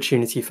prime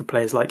opportunity for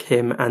players like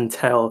him and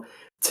Tell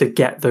to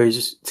get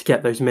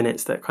those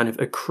minutes that kind of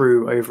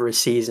accrue over a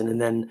season, and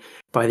then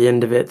by the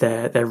end of it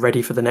they're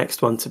ready for the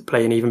next one to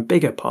play an even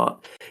bigger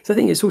part. So I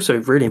think it's also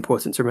really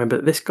important to remember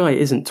that this guy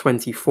isn't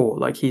 24.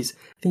 Like I think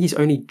he's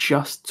only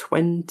just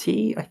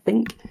 20. I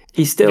think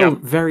he's still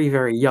very,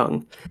 very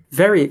young,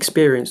 very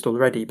experienced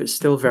already, but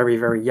still very,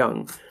 very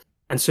young,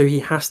 and so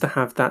he has to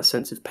have that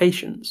sense of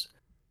patience.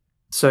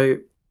 So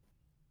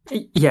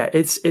yeah,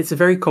 it's a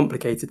very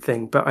complicated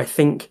thing, but I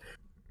think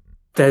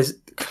there's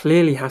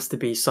clearly has to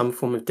be some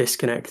form of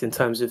disconnect in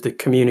terms of the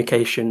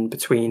communication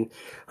between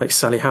like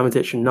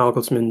Salihamidzic and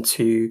Nagelsmann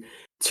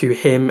to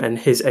him and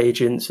his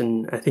agents,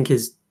 and I think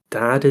his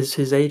dad is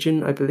his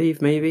agent, I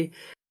believe, maybe.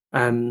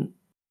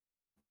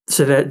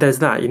 So there's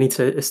that. You need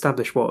to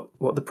establish what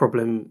the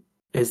problem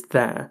is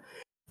there,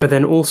 but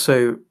then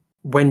also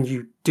when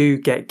you do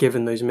get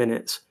given those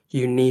minutes,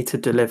 you need to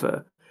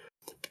deliver,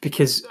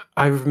 because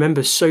I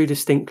remember so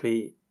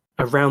distinctly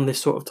around this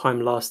sort of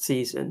time last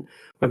season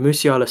when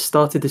Musiala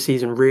started the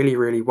season really,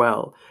 really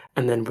well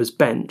and then was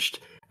benched.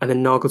 And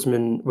then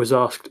Nagelsmann was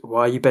asked,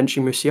 why are you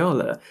benching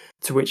Musiala?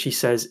 To which he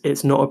says,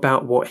 it's not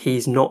about what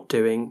he's not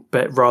doing,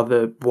 but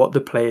rather what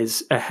the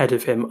players ahead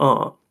of him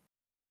are.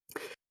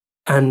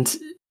 And,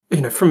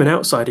 from an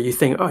outsider, you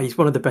think, oh, he's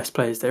one of the best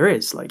players there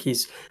is. Like,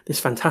 he's this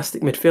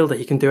fantastic midfielder.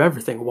 He can do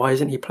everything. Why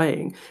isn't he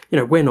playing?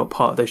 We're not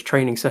part of those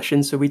training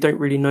sessions, so we don't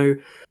really know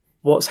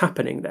what's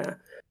happening there.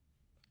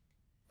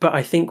 But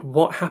I think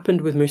what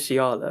happened with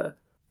Musiala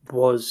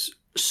was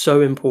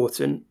so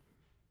important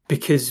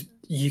because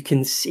you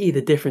can see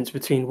the difference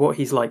between what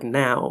he's like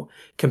now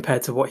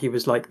compared to what he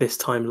was like this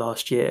time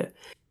last year.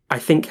 I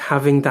think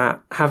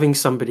having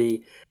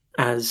somebody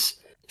as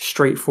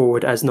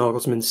straightforward as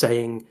Nagelsmann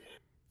saying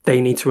they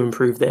need to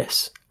improve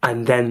this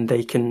and then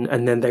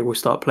they will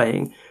start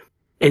playing,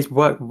 it's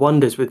worked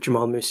wonders with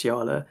Jamal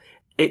Musiala.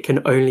 It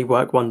can only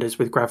work wonders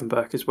with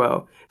Gravenberch as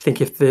well. I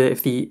think if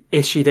the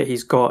issue that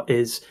he's got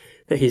is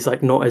that he's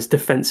like not as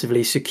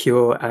defensively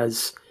secure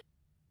as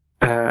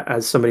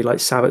somebody like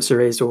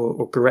Sabitzer is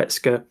or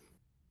Goretzka,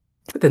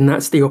 then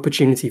that's the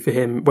opportunity for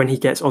him when he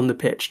gets on the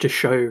pitch to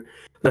show,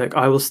 look,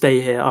 I will stay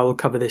here, I will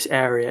cover this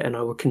area, and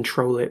I will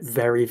control it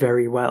very,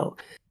 very well.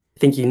 I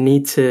think you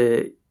need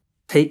to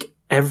take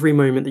every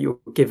moment that you're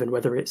given,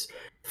 whether it's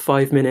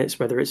 5 minutes,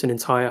 whether it's an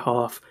entire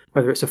half,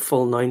 whether it's a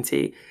full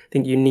 90. I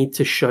think you need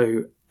to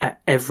show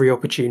at every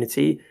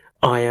opportunity,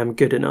 I am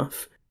good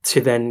enough to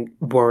then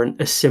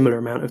warrant a similar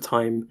amount of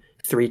time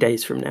 3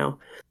 days from now.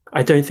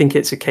 I don't think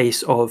it's a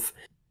case of,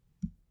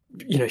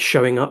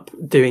 showing up,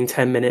 doing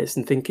 10 minutes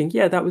and thinking,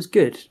 yeah, that was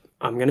good,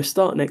 I'm going to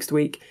start next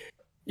week.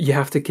 You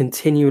have to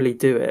continually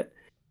do it.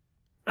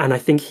 And I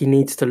think he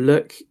needs to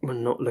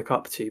not look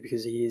up to,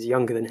 because he is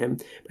younger than him,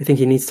 but I think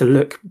he needs to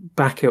look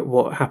back at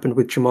what happened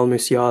with Jamal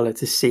Musiala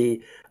to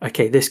see,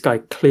 okay, this guy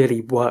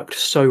clearly worked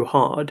so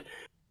hard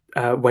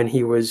when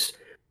he was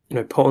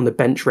put on the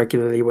bench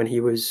regularly, when he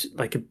was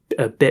like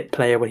a bit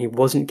player, when he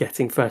wasn't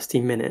getting first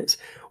team minutes.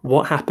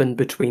 What happened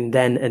between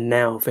then and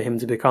now for him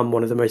to become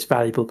one of the most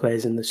valuable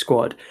players in the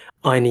squad?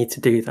 I need to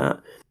do that.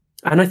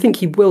 And I think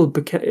he will.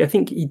 I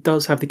think he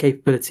does have the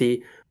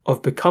capability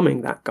of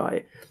becoming that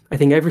guy. I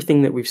think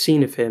everything that we've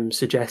seen of him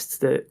suggests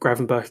that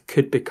Gravenberch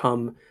could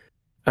become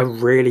a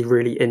really,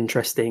 really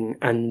interesting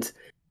and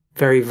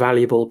very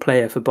valuable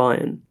player for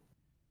Bayern.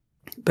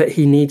 But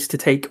he needs to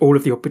take all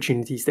of the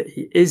opportunities that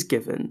he is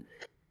given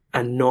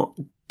and not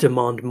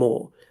demand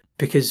more,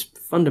 because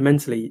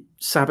fundamentally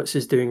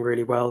Sabitzer's doing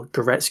really well,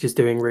 Goretzka's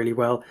doing really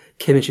well,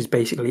 Kimmich is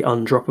basically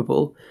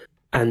undroppable,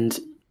 and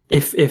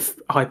if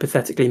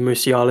hypothetically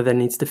Musiala then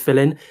needs to fill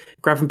in,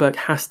 Gravenberch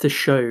has to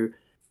show,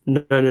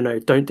 no,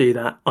 don't do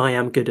that, I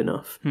am good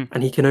enough.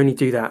 And he can only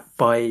do that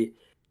by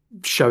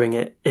showing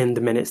it in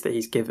the minutes that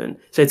he's given.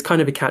 So it's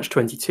kind of a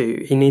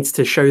catch-22. He needs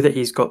to show that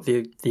he's got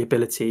the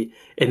ability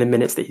in the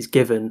minutes that he's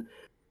given,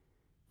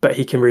 but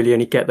he can really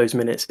only get those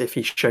minutes if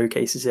he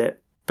showcases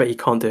it, but he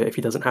can't do it if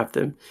he doesn't have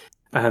them.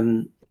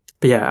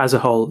 But yeah, as a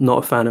whole,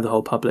 not a fan of the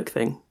whole public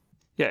thing.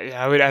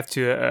 Yeah, I would have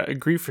to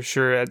agree for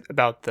sure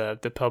about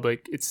the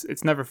public.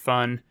 It's never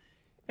fun,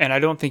 and I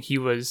don't think he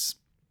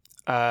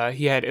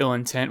had ill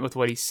intent with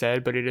what he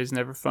said, but it is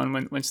never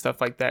fun when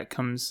stuff like that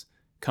comes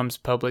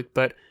public.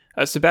 But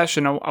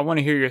Sebastian, I want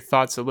to hear your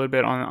thoughts a little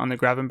bit on the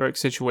Gravenberch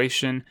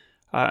situation,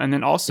 and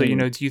then also,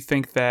 do you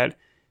think that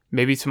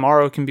maybe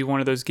tomorrow can be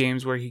one of those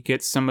games where he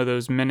gets some of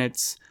those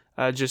minutes?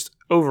 Just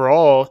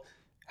overall,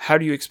 how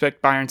do you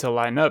expect Bayern to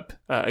line up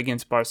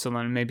against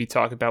Barcelona? Maybe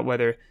talk about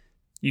whether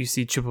you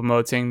see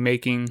Choupo-Moting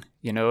making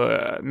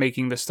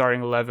the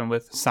starting 11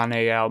 with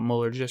Sané out,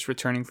 Muller just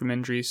returning from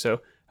injury.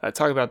 So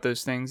talk about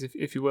those things,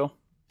 if you will.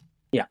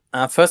 Yeah.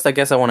 First, I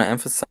guess I want to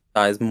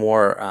emphasize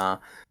more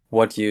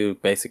what you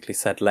basically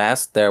said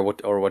last there,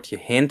 what you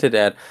hinted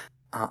at.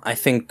 I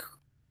think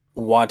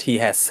what he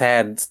has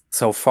said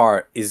so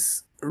far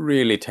is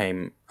really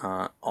tame,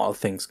 all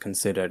things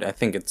considered. I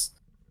think this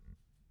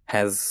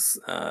has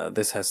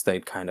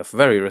stayed kind of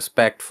very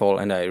respectful,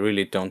 and I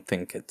really don't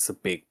think it's a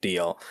big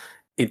deal.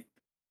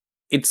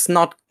 It's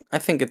not. I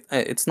think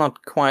it's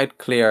not quite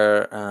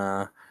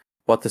clear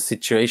what the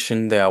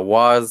situation there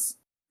was,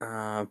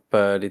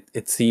 but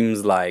it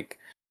seems like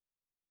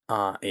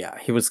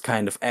he was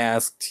kind of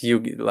asked.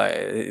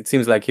 It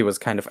seems like he was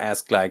kind of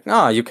asked, like,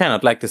 "Oh, you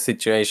cannot like the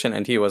situation,"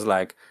 and he was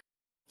like,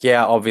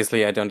 "Yeah,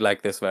 obviously, I don't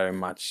like this very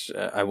much.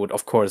 I would,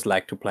 of course,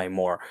 like to play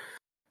more."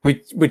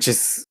 Which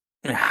is,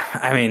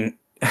 I mean,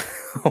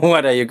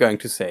 what are you going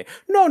to say?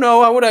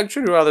 No, I would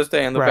actually rather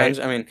stay on the Right. bench.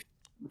 I mean,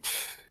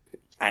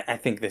 I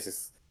think this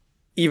is,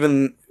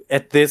 even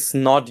at this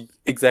not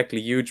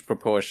exactly huge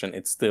proportion,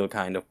 it's still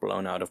kind of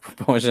blown out of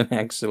proportion,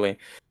 actually,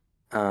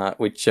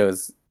 which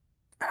shows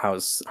how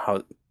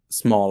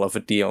small of a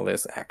deal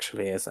this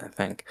actually is, I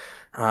think.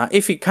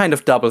 If he kind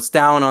of doubles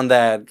down on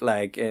that,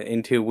 like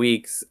in 2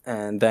 weeks,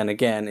 and then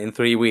again in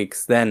 3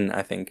 weeks, then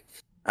I think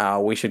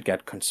we should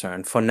get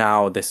concerned. For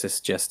now, this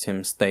is just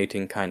him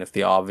stating kind of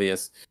the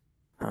obvious,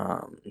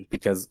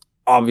 because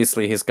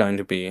obviously he's going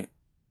to be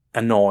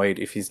annoyed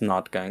if he's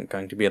not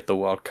going to be at the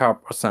World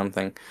Cup or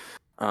something.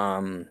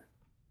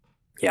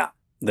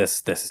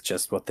 This is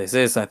just what this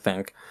is, I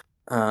think.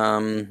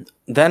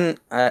 Then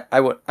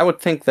I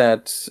would think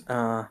that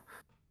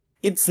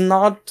it's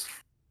not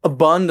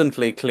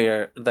abundantly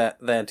clear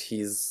that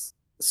he's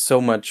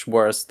so much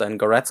worse than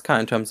Goretzka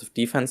in terms of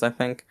defense, I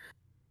think.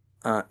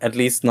 At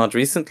least not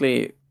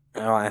recently.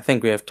 I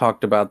think we have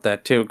talked about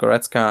that too.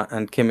 Goretzka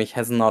and Kimmich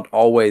has not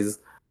always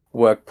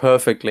worked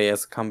perfectly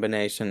as a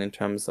combination in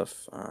terms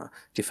of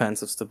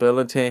defensive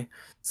stability.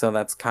 So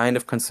that's kind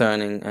of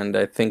concerning, and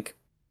I think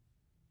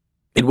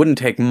it wouldn't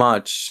take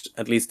much,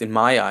 at least in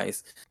my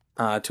eyes,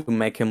 to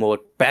make him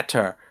look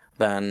better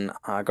than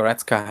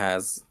Goretzka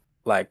has,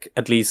 like,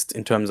 at least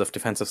in terms of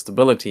defensive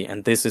stability.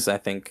 And this is, I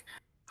think,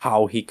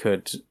 how he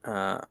could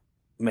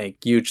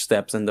make huge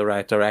steps in the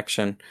right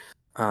direction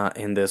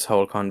in this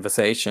whole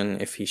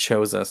conversation, if he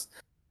shows us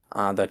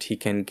that he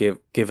can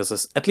give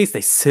us at least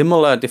a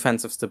similar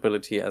defensive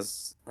stability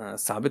as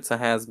Sabitzer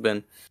has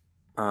been.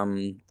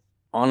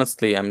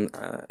 Honestly, I'm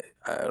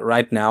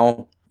right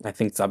now, I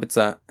think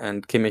Sabitzer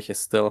and Kimmich is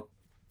still,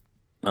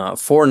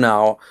 for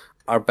now,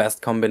 our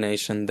best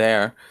combination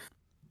there.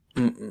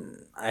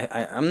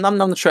 I'm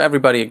not sure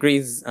everybody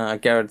agrees.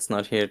 Garrett's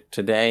not here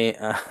today,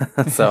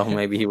 so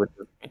maybe he would.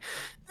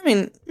 I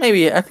mean,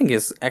 maybe I think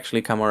he's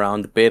actually come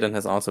around a bit and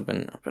has also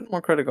been a bit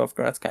more critical of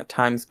Goretzka at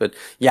times. But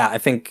yeah, I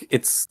think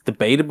it's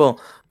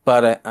debatable.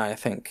 But I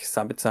think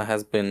Sabitzer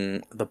has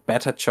been the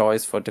better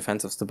choice for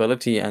defensive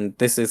stability, and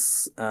this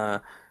is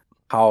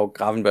how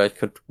Gravenberch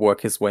could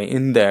work his way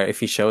in there if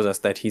he shows us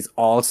that he's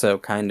also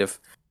kind of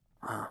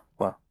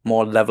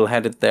more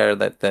level-headed there,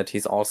 that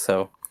he's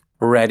also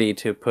ready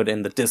to put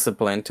in the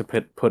discipline, to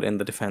put in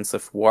the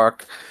defensive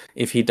work.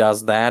 If he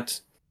does that,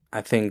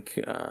 I think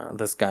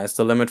this guy's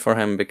the limit for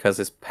him, because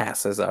his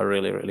passes are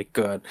really, really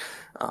good.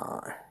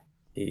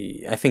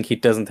 I think he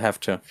doesn't have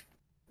to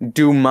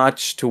do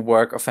much to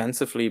work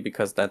offensively,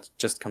 because that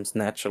just comes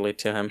naturally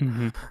to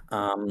him.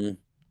 Mm-hmm.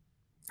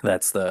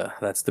 That's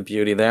the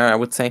beauty there, I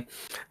would say.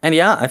 And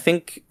yeah, I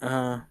think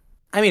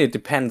it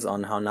depends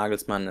on how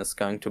Nagelsmann is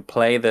going to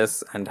play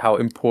this and how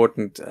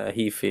important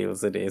he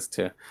feels it is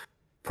to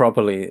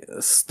properly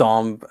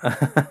stomp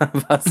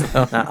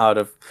Barcelona out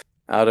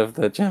of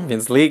the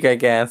Champions League, I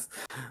guess.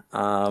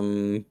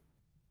 So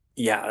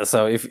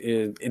if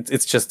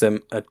it's just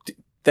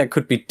there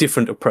could be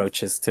different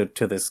approaches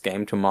to this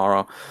game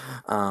tomorrow.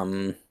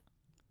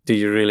 Do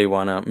you really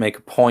want to make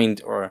a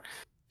point, or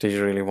do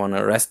you really want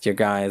to rest your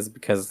guys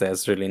because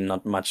there's really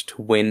not much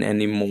to win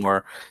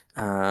anymore?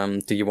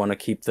 Do you want to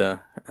keep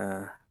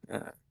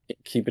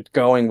it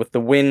going with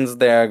the wins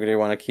there? Do you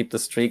want to keep the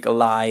streak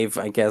alive?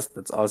 I guess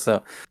that's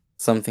also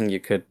something you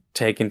could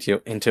take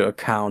into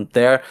account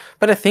there.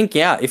 But I think,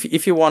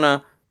 if you want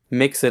to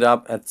mix it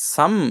up at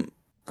some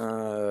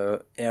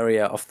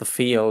area of the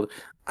field,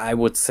 I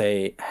would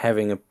say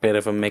having a bit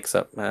of a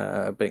mix-up,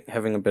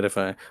 having a bit of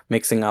a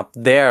mixing up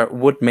there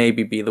would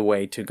maybe be the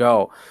way to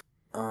go.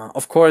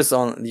 Of course,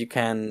 you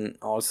can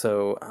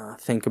also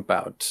think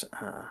about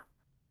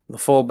the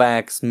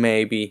fullbacks,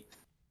 maybe.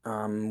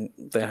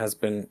 There has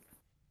been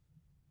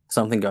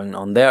something going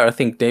on there. I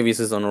think Davies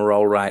is on a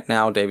roll right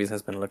now. Davies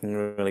has been looking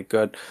really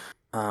good.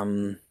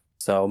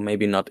 So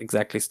maybe not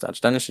exactly start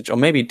Stanisic, or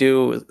maybe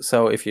do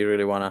so if you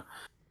really want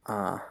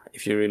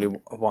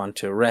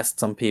to rest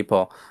some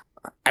people.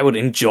 I would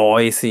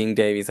enjoy seeing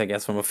Davies, I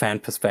guess, from a fan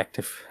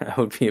perspective. I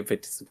would be a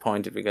bit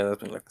disappointed because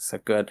it's been looking so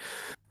good.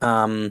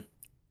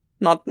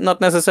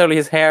 Not necessarily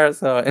his hair,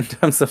 so in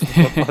terms of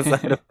football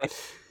side of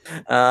things.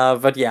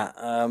 But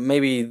yeah,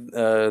 maybe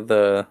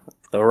the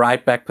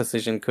right back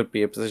position could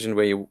be a position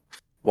where you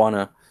want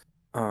to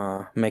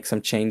make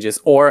some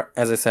changes, or,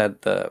 as I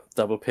said, the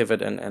double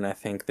pivot, and I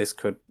think this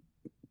could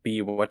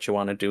be what you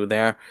want to do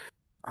there.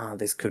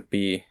 This could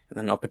be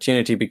an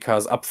opportunity,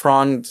 because up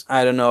front,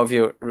 I don't know if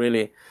you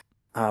really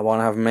want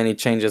to have many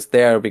changes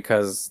there,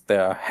 because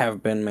there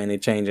have been many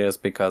changes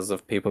because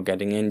of people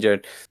getting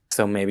injured.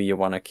 So maybe you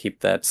want to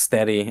keep that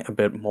steady a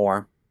bit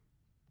more.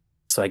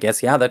 So I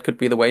guess, that could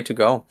be the way to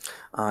go.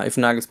 If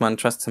Nagelsmann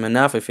trusts him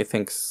enough, if he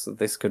thinks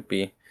this could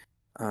be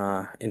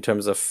in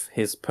terms of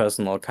his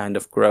personal kind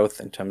of growth,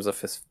 in terms of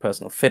his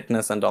personal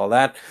fitness and all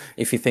that.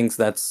 If he thinks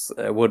that's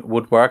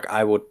would work,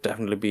 I would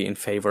definitely be in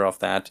favor of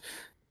that.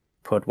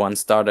 Put one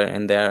starter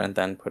in there and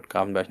then put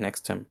Gravenberch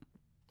next to him.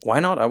 Why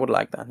not? I would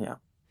like that, yeah.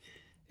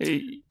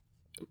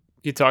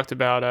 You talked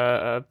about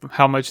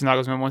how much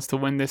Nagelsmann wants to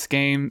win this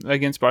game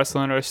against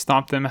Barcelona or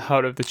stomp them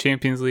out of the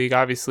Champions League.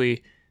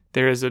 Obviously,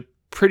 there is a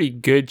pretty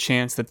good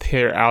chance that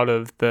they're out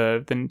of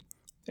the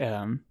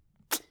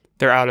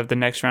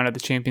next round of the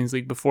Champions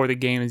League before the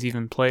game is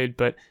even played.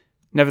 But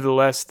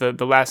nevertheless, the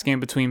last game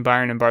between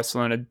Bayern and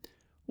Barcelona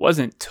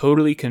wasn't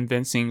totally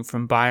convincing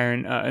from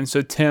Bayern. And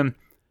so, Tim,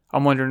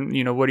 I'm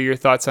wondering, what are your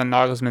thoughts on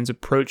Nagelsmann's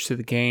approach to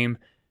the game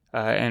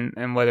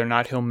and whether or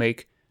not he'll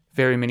make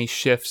very many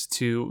shifts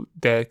to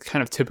the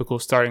kind of typical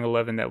starting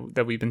 11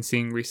 that we've been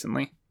seeing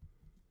recently?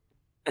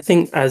 I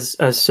think, as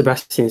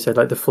Sebastian said,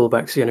 like the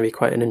fullbacks are going to be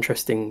quite an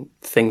interesting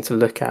thing to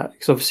look at,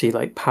 because obviously,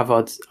 like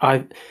Pavard,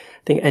 I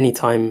think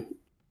anytime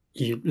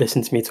you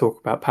listen to me talk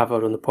about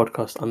Pavard on the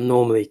podcast, I'm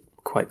normally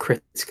quite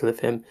critical of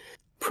him,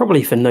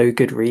 probably for no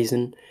good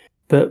reason.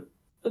 But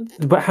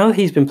how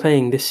he's been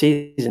playing this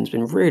season's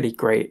been really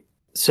great.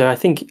 So I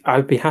think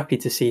I'd be happy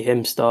to see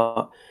him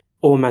start,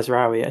 or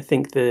Mazraoui. I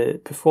think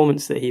the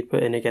performance that he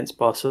put in against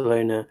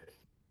Barcelona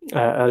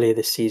earlier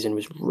this season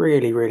was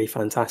really, really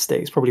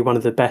fantastic. It's probably one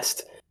of the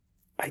best.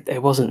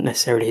 It wasn't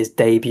necessarily his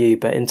debut,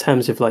 but in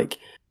terms of like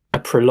a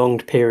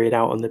prolonged period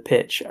out on the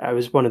pitch, it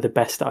was one of the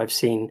best that I've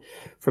seen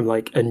from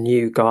like a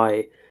new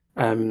guy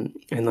in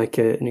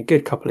a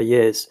good couple of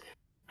years.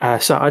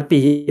 So I'd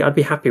be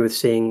happy with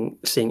seeing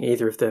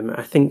either of them.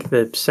 I think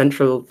the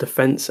central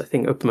defence, I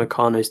think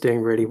Upamecano is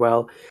doing really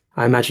well.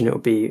 I imagine it will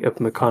be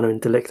Upamecano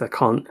and De Ligt. I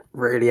can't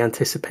really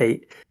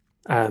anticipate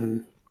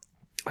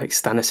like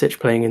Stanisic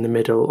playing in the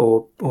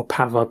middle or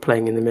Pavard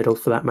playing in the middle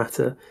for that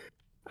matter.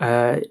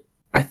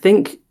 I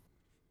think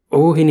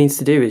all he needs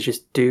to do is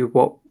just do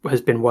what has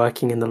been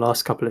working in the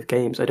last couple of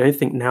games. I don't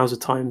think now's the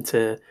time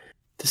to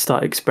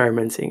start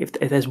experimenting. If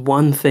there's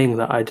one thing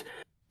that I'd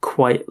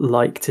quite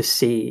like to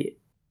see,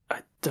 I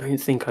don't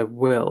think I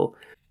will,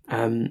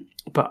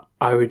 but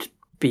I would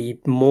be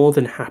more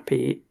than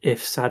happy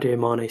if Sadio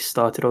Mane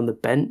started on the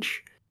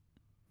bench.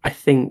 I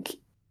think,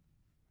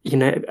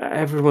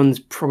 everyone's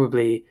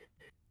probably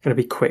going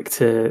to be quick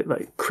to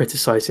like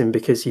criticize him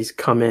because he's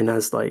come in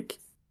as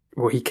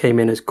he came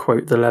in as,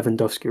 quote, the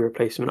Lewandowski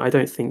replacement. I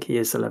don't think he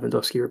is the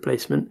Lewandowski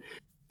replacement,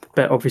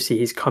 but obviously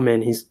he's come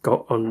in, he's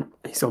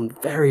on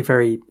very,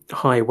 very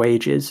high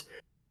wages,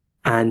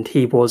 and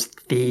he was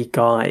the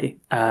guy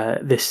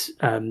this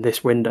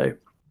window.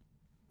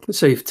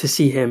 So to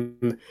see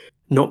him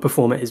not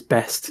perform at his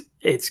best,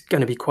 it's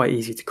going to be quite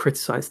easy to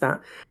criticize that.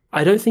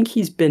 I don't think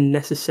he's been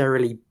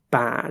necessarily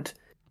bad.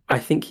 I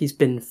think he's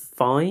been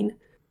fine,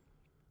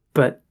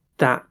 but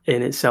that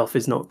in itself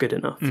is not good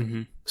enough.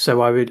 Mm-hmm.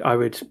 So I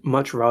would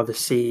much rather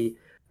see.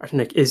 I don't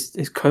know.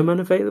 Is Coman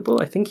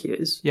available? I think he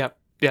is. Yep.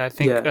 Yeah, I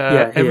think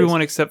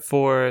everyone except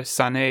for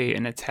Sané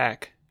in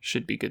attack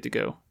should be good to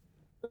go.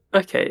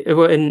 Okay.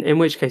 Well, in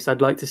which case,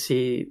 I'd like to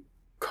see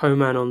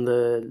Coman on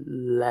the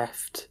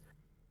left,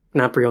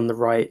 Gnabry on the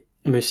right,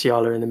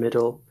 Musiala in the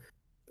middle.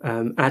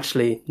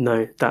 Actually,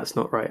 no, that's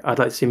not right. I'd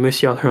like to see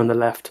Musiala on the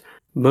left,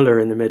 Muller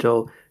in the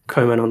middle,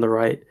 Coman on the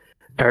right,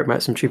 Eric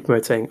Maxim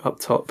Choupo-Moting up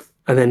top,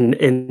 and then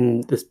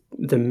in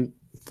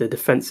the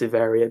defensive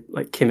area,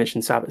 like Kimmich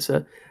and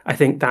Sabitzer. I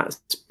think that's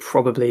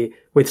probably,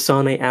 with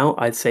Sane out,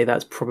 I'd say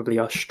that's probably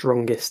our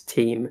strongest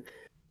team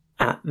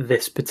at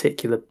this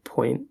particular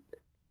point.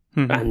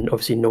 Mm-hmm. And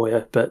obviously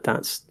Neuer, but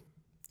that's...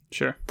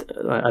 Sure.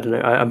 I don't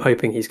know. I'm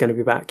hoping he's going to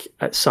be back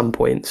at some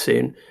point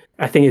soon.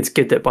 I think it's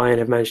good that Bayern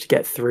have managed to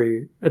get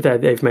through.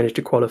 They've managed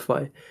to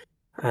qualify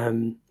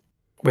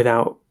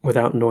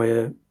without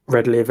Neuer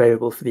readily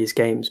available for these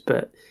games.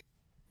 But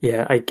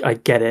yeah, I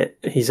get it.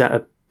 He's at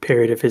a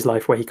period of his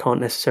life where he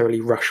can't necessarily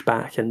rush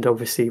back, and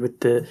obviously with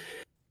the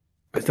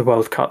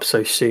World Cup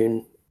so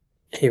soon,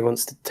 he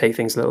wants to take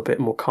things a little bit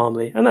more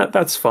calmly, and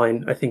that's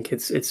fine. I think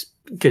it's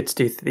good to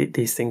do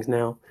these things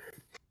now.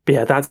 But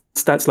yeah,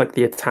 that's like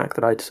the attack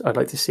that I'd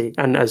like to see.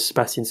 And as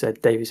Sebastian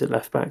said, Davies at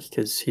left back,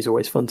 because he's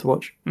always fun to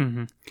watch.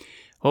 Mm-hmm.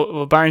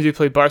 Well, Bayern do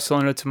play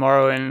Barcelona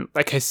tomorrow, and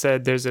like I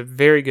said, there's a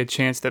very good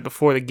chance that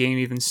before the game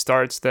even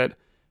starts, that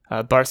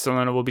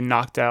Barcelona will be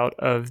knocked out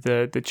of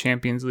the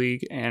Champions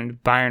League,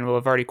 and Bayern will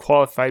have already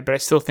qualified. But I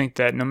still think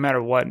that no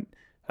matter what,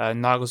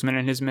 Nagelsmann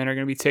and his men are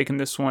going to be taking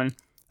this one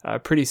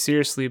pretty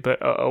seriously. But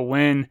a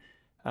win,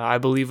 I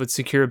believe, would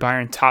secure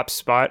Bayern top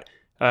spot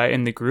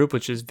in the group,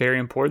 which is very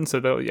important. So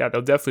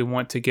they'll definitely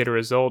want to get a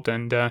result.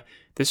 And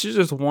this is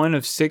just one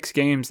of 6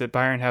 games that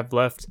Bayern have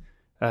left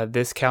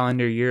this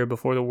calendar year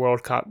before the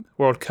World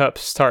Cup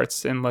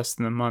starts in less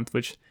than a month,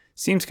 which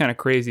seems kind of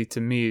crazy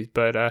to me.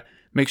 But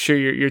make sure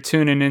you're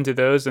tuning into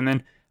those, and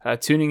then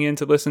tuning in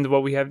to listen to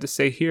what we have to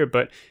say here.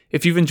 But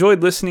if you've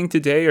enjoyed listening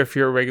today, or if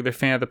you're a regular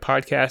fan of the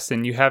podcast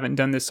and you haven't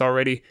done this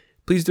already,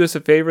 please do us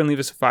a favor and leave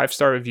us a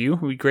 5-star review.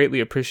 We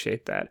greatly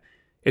appreciate that.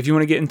 If you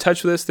want to get in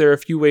touch with us, there are a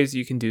few ways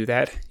you can do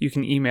that. You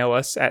can email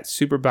us at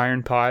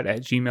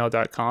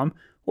superbayernpod@gmail.com,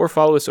 or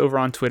follow us over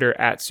on Twitter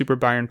at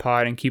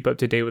SuperBayernPod and keep up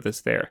to date with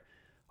us there.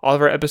 All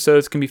of our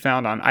episodes can be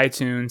found on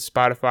iTunes,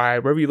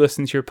 Spotify, wherever you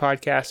listen to your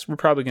podcasts. We're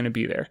probably going to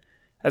be there.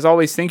 As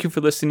always, thank you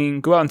for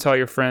listening. Go out and tell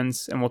your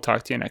friends, and we'll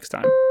talk to you next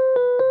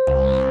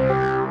time.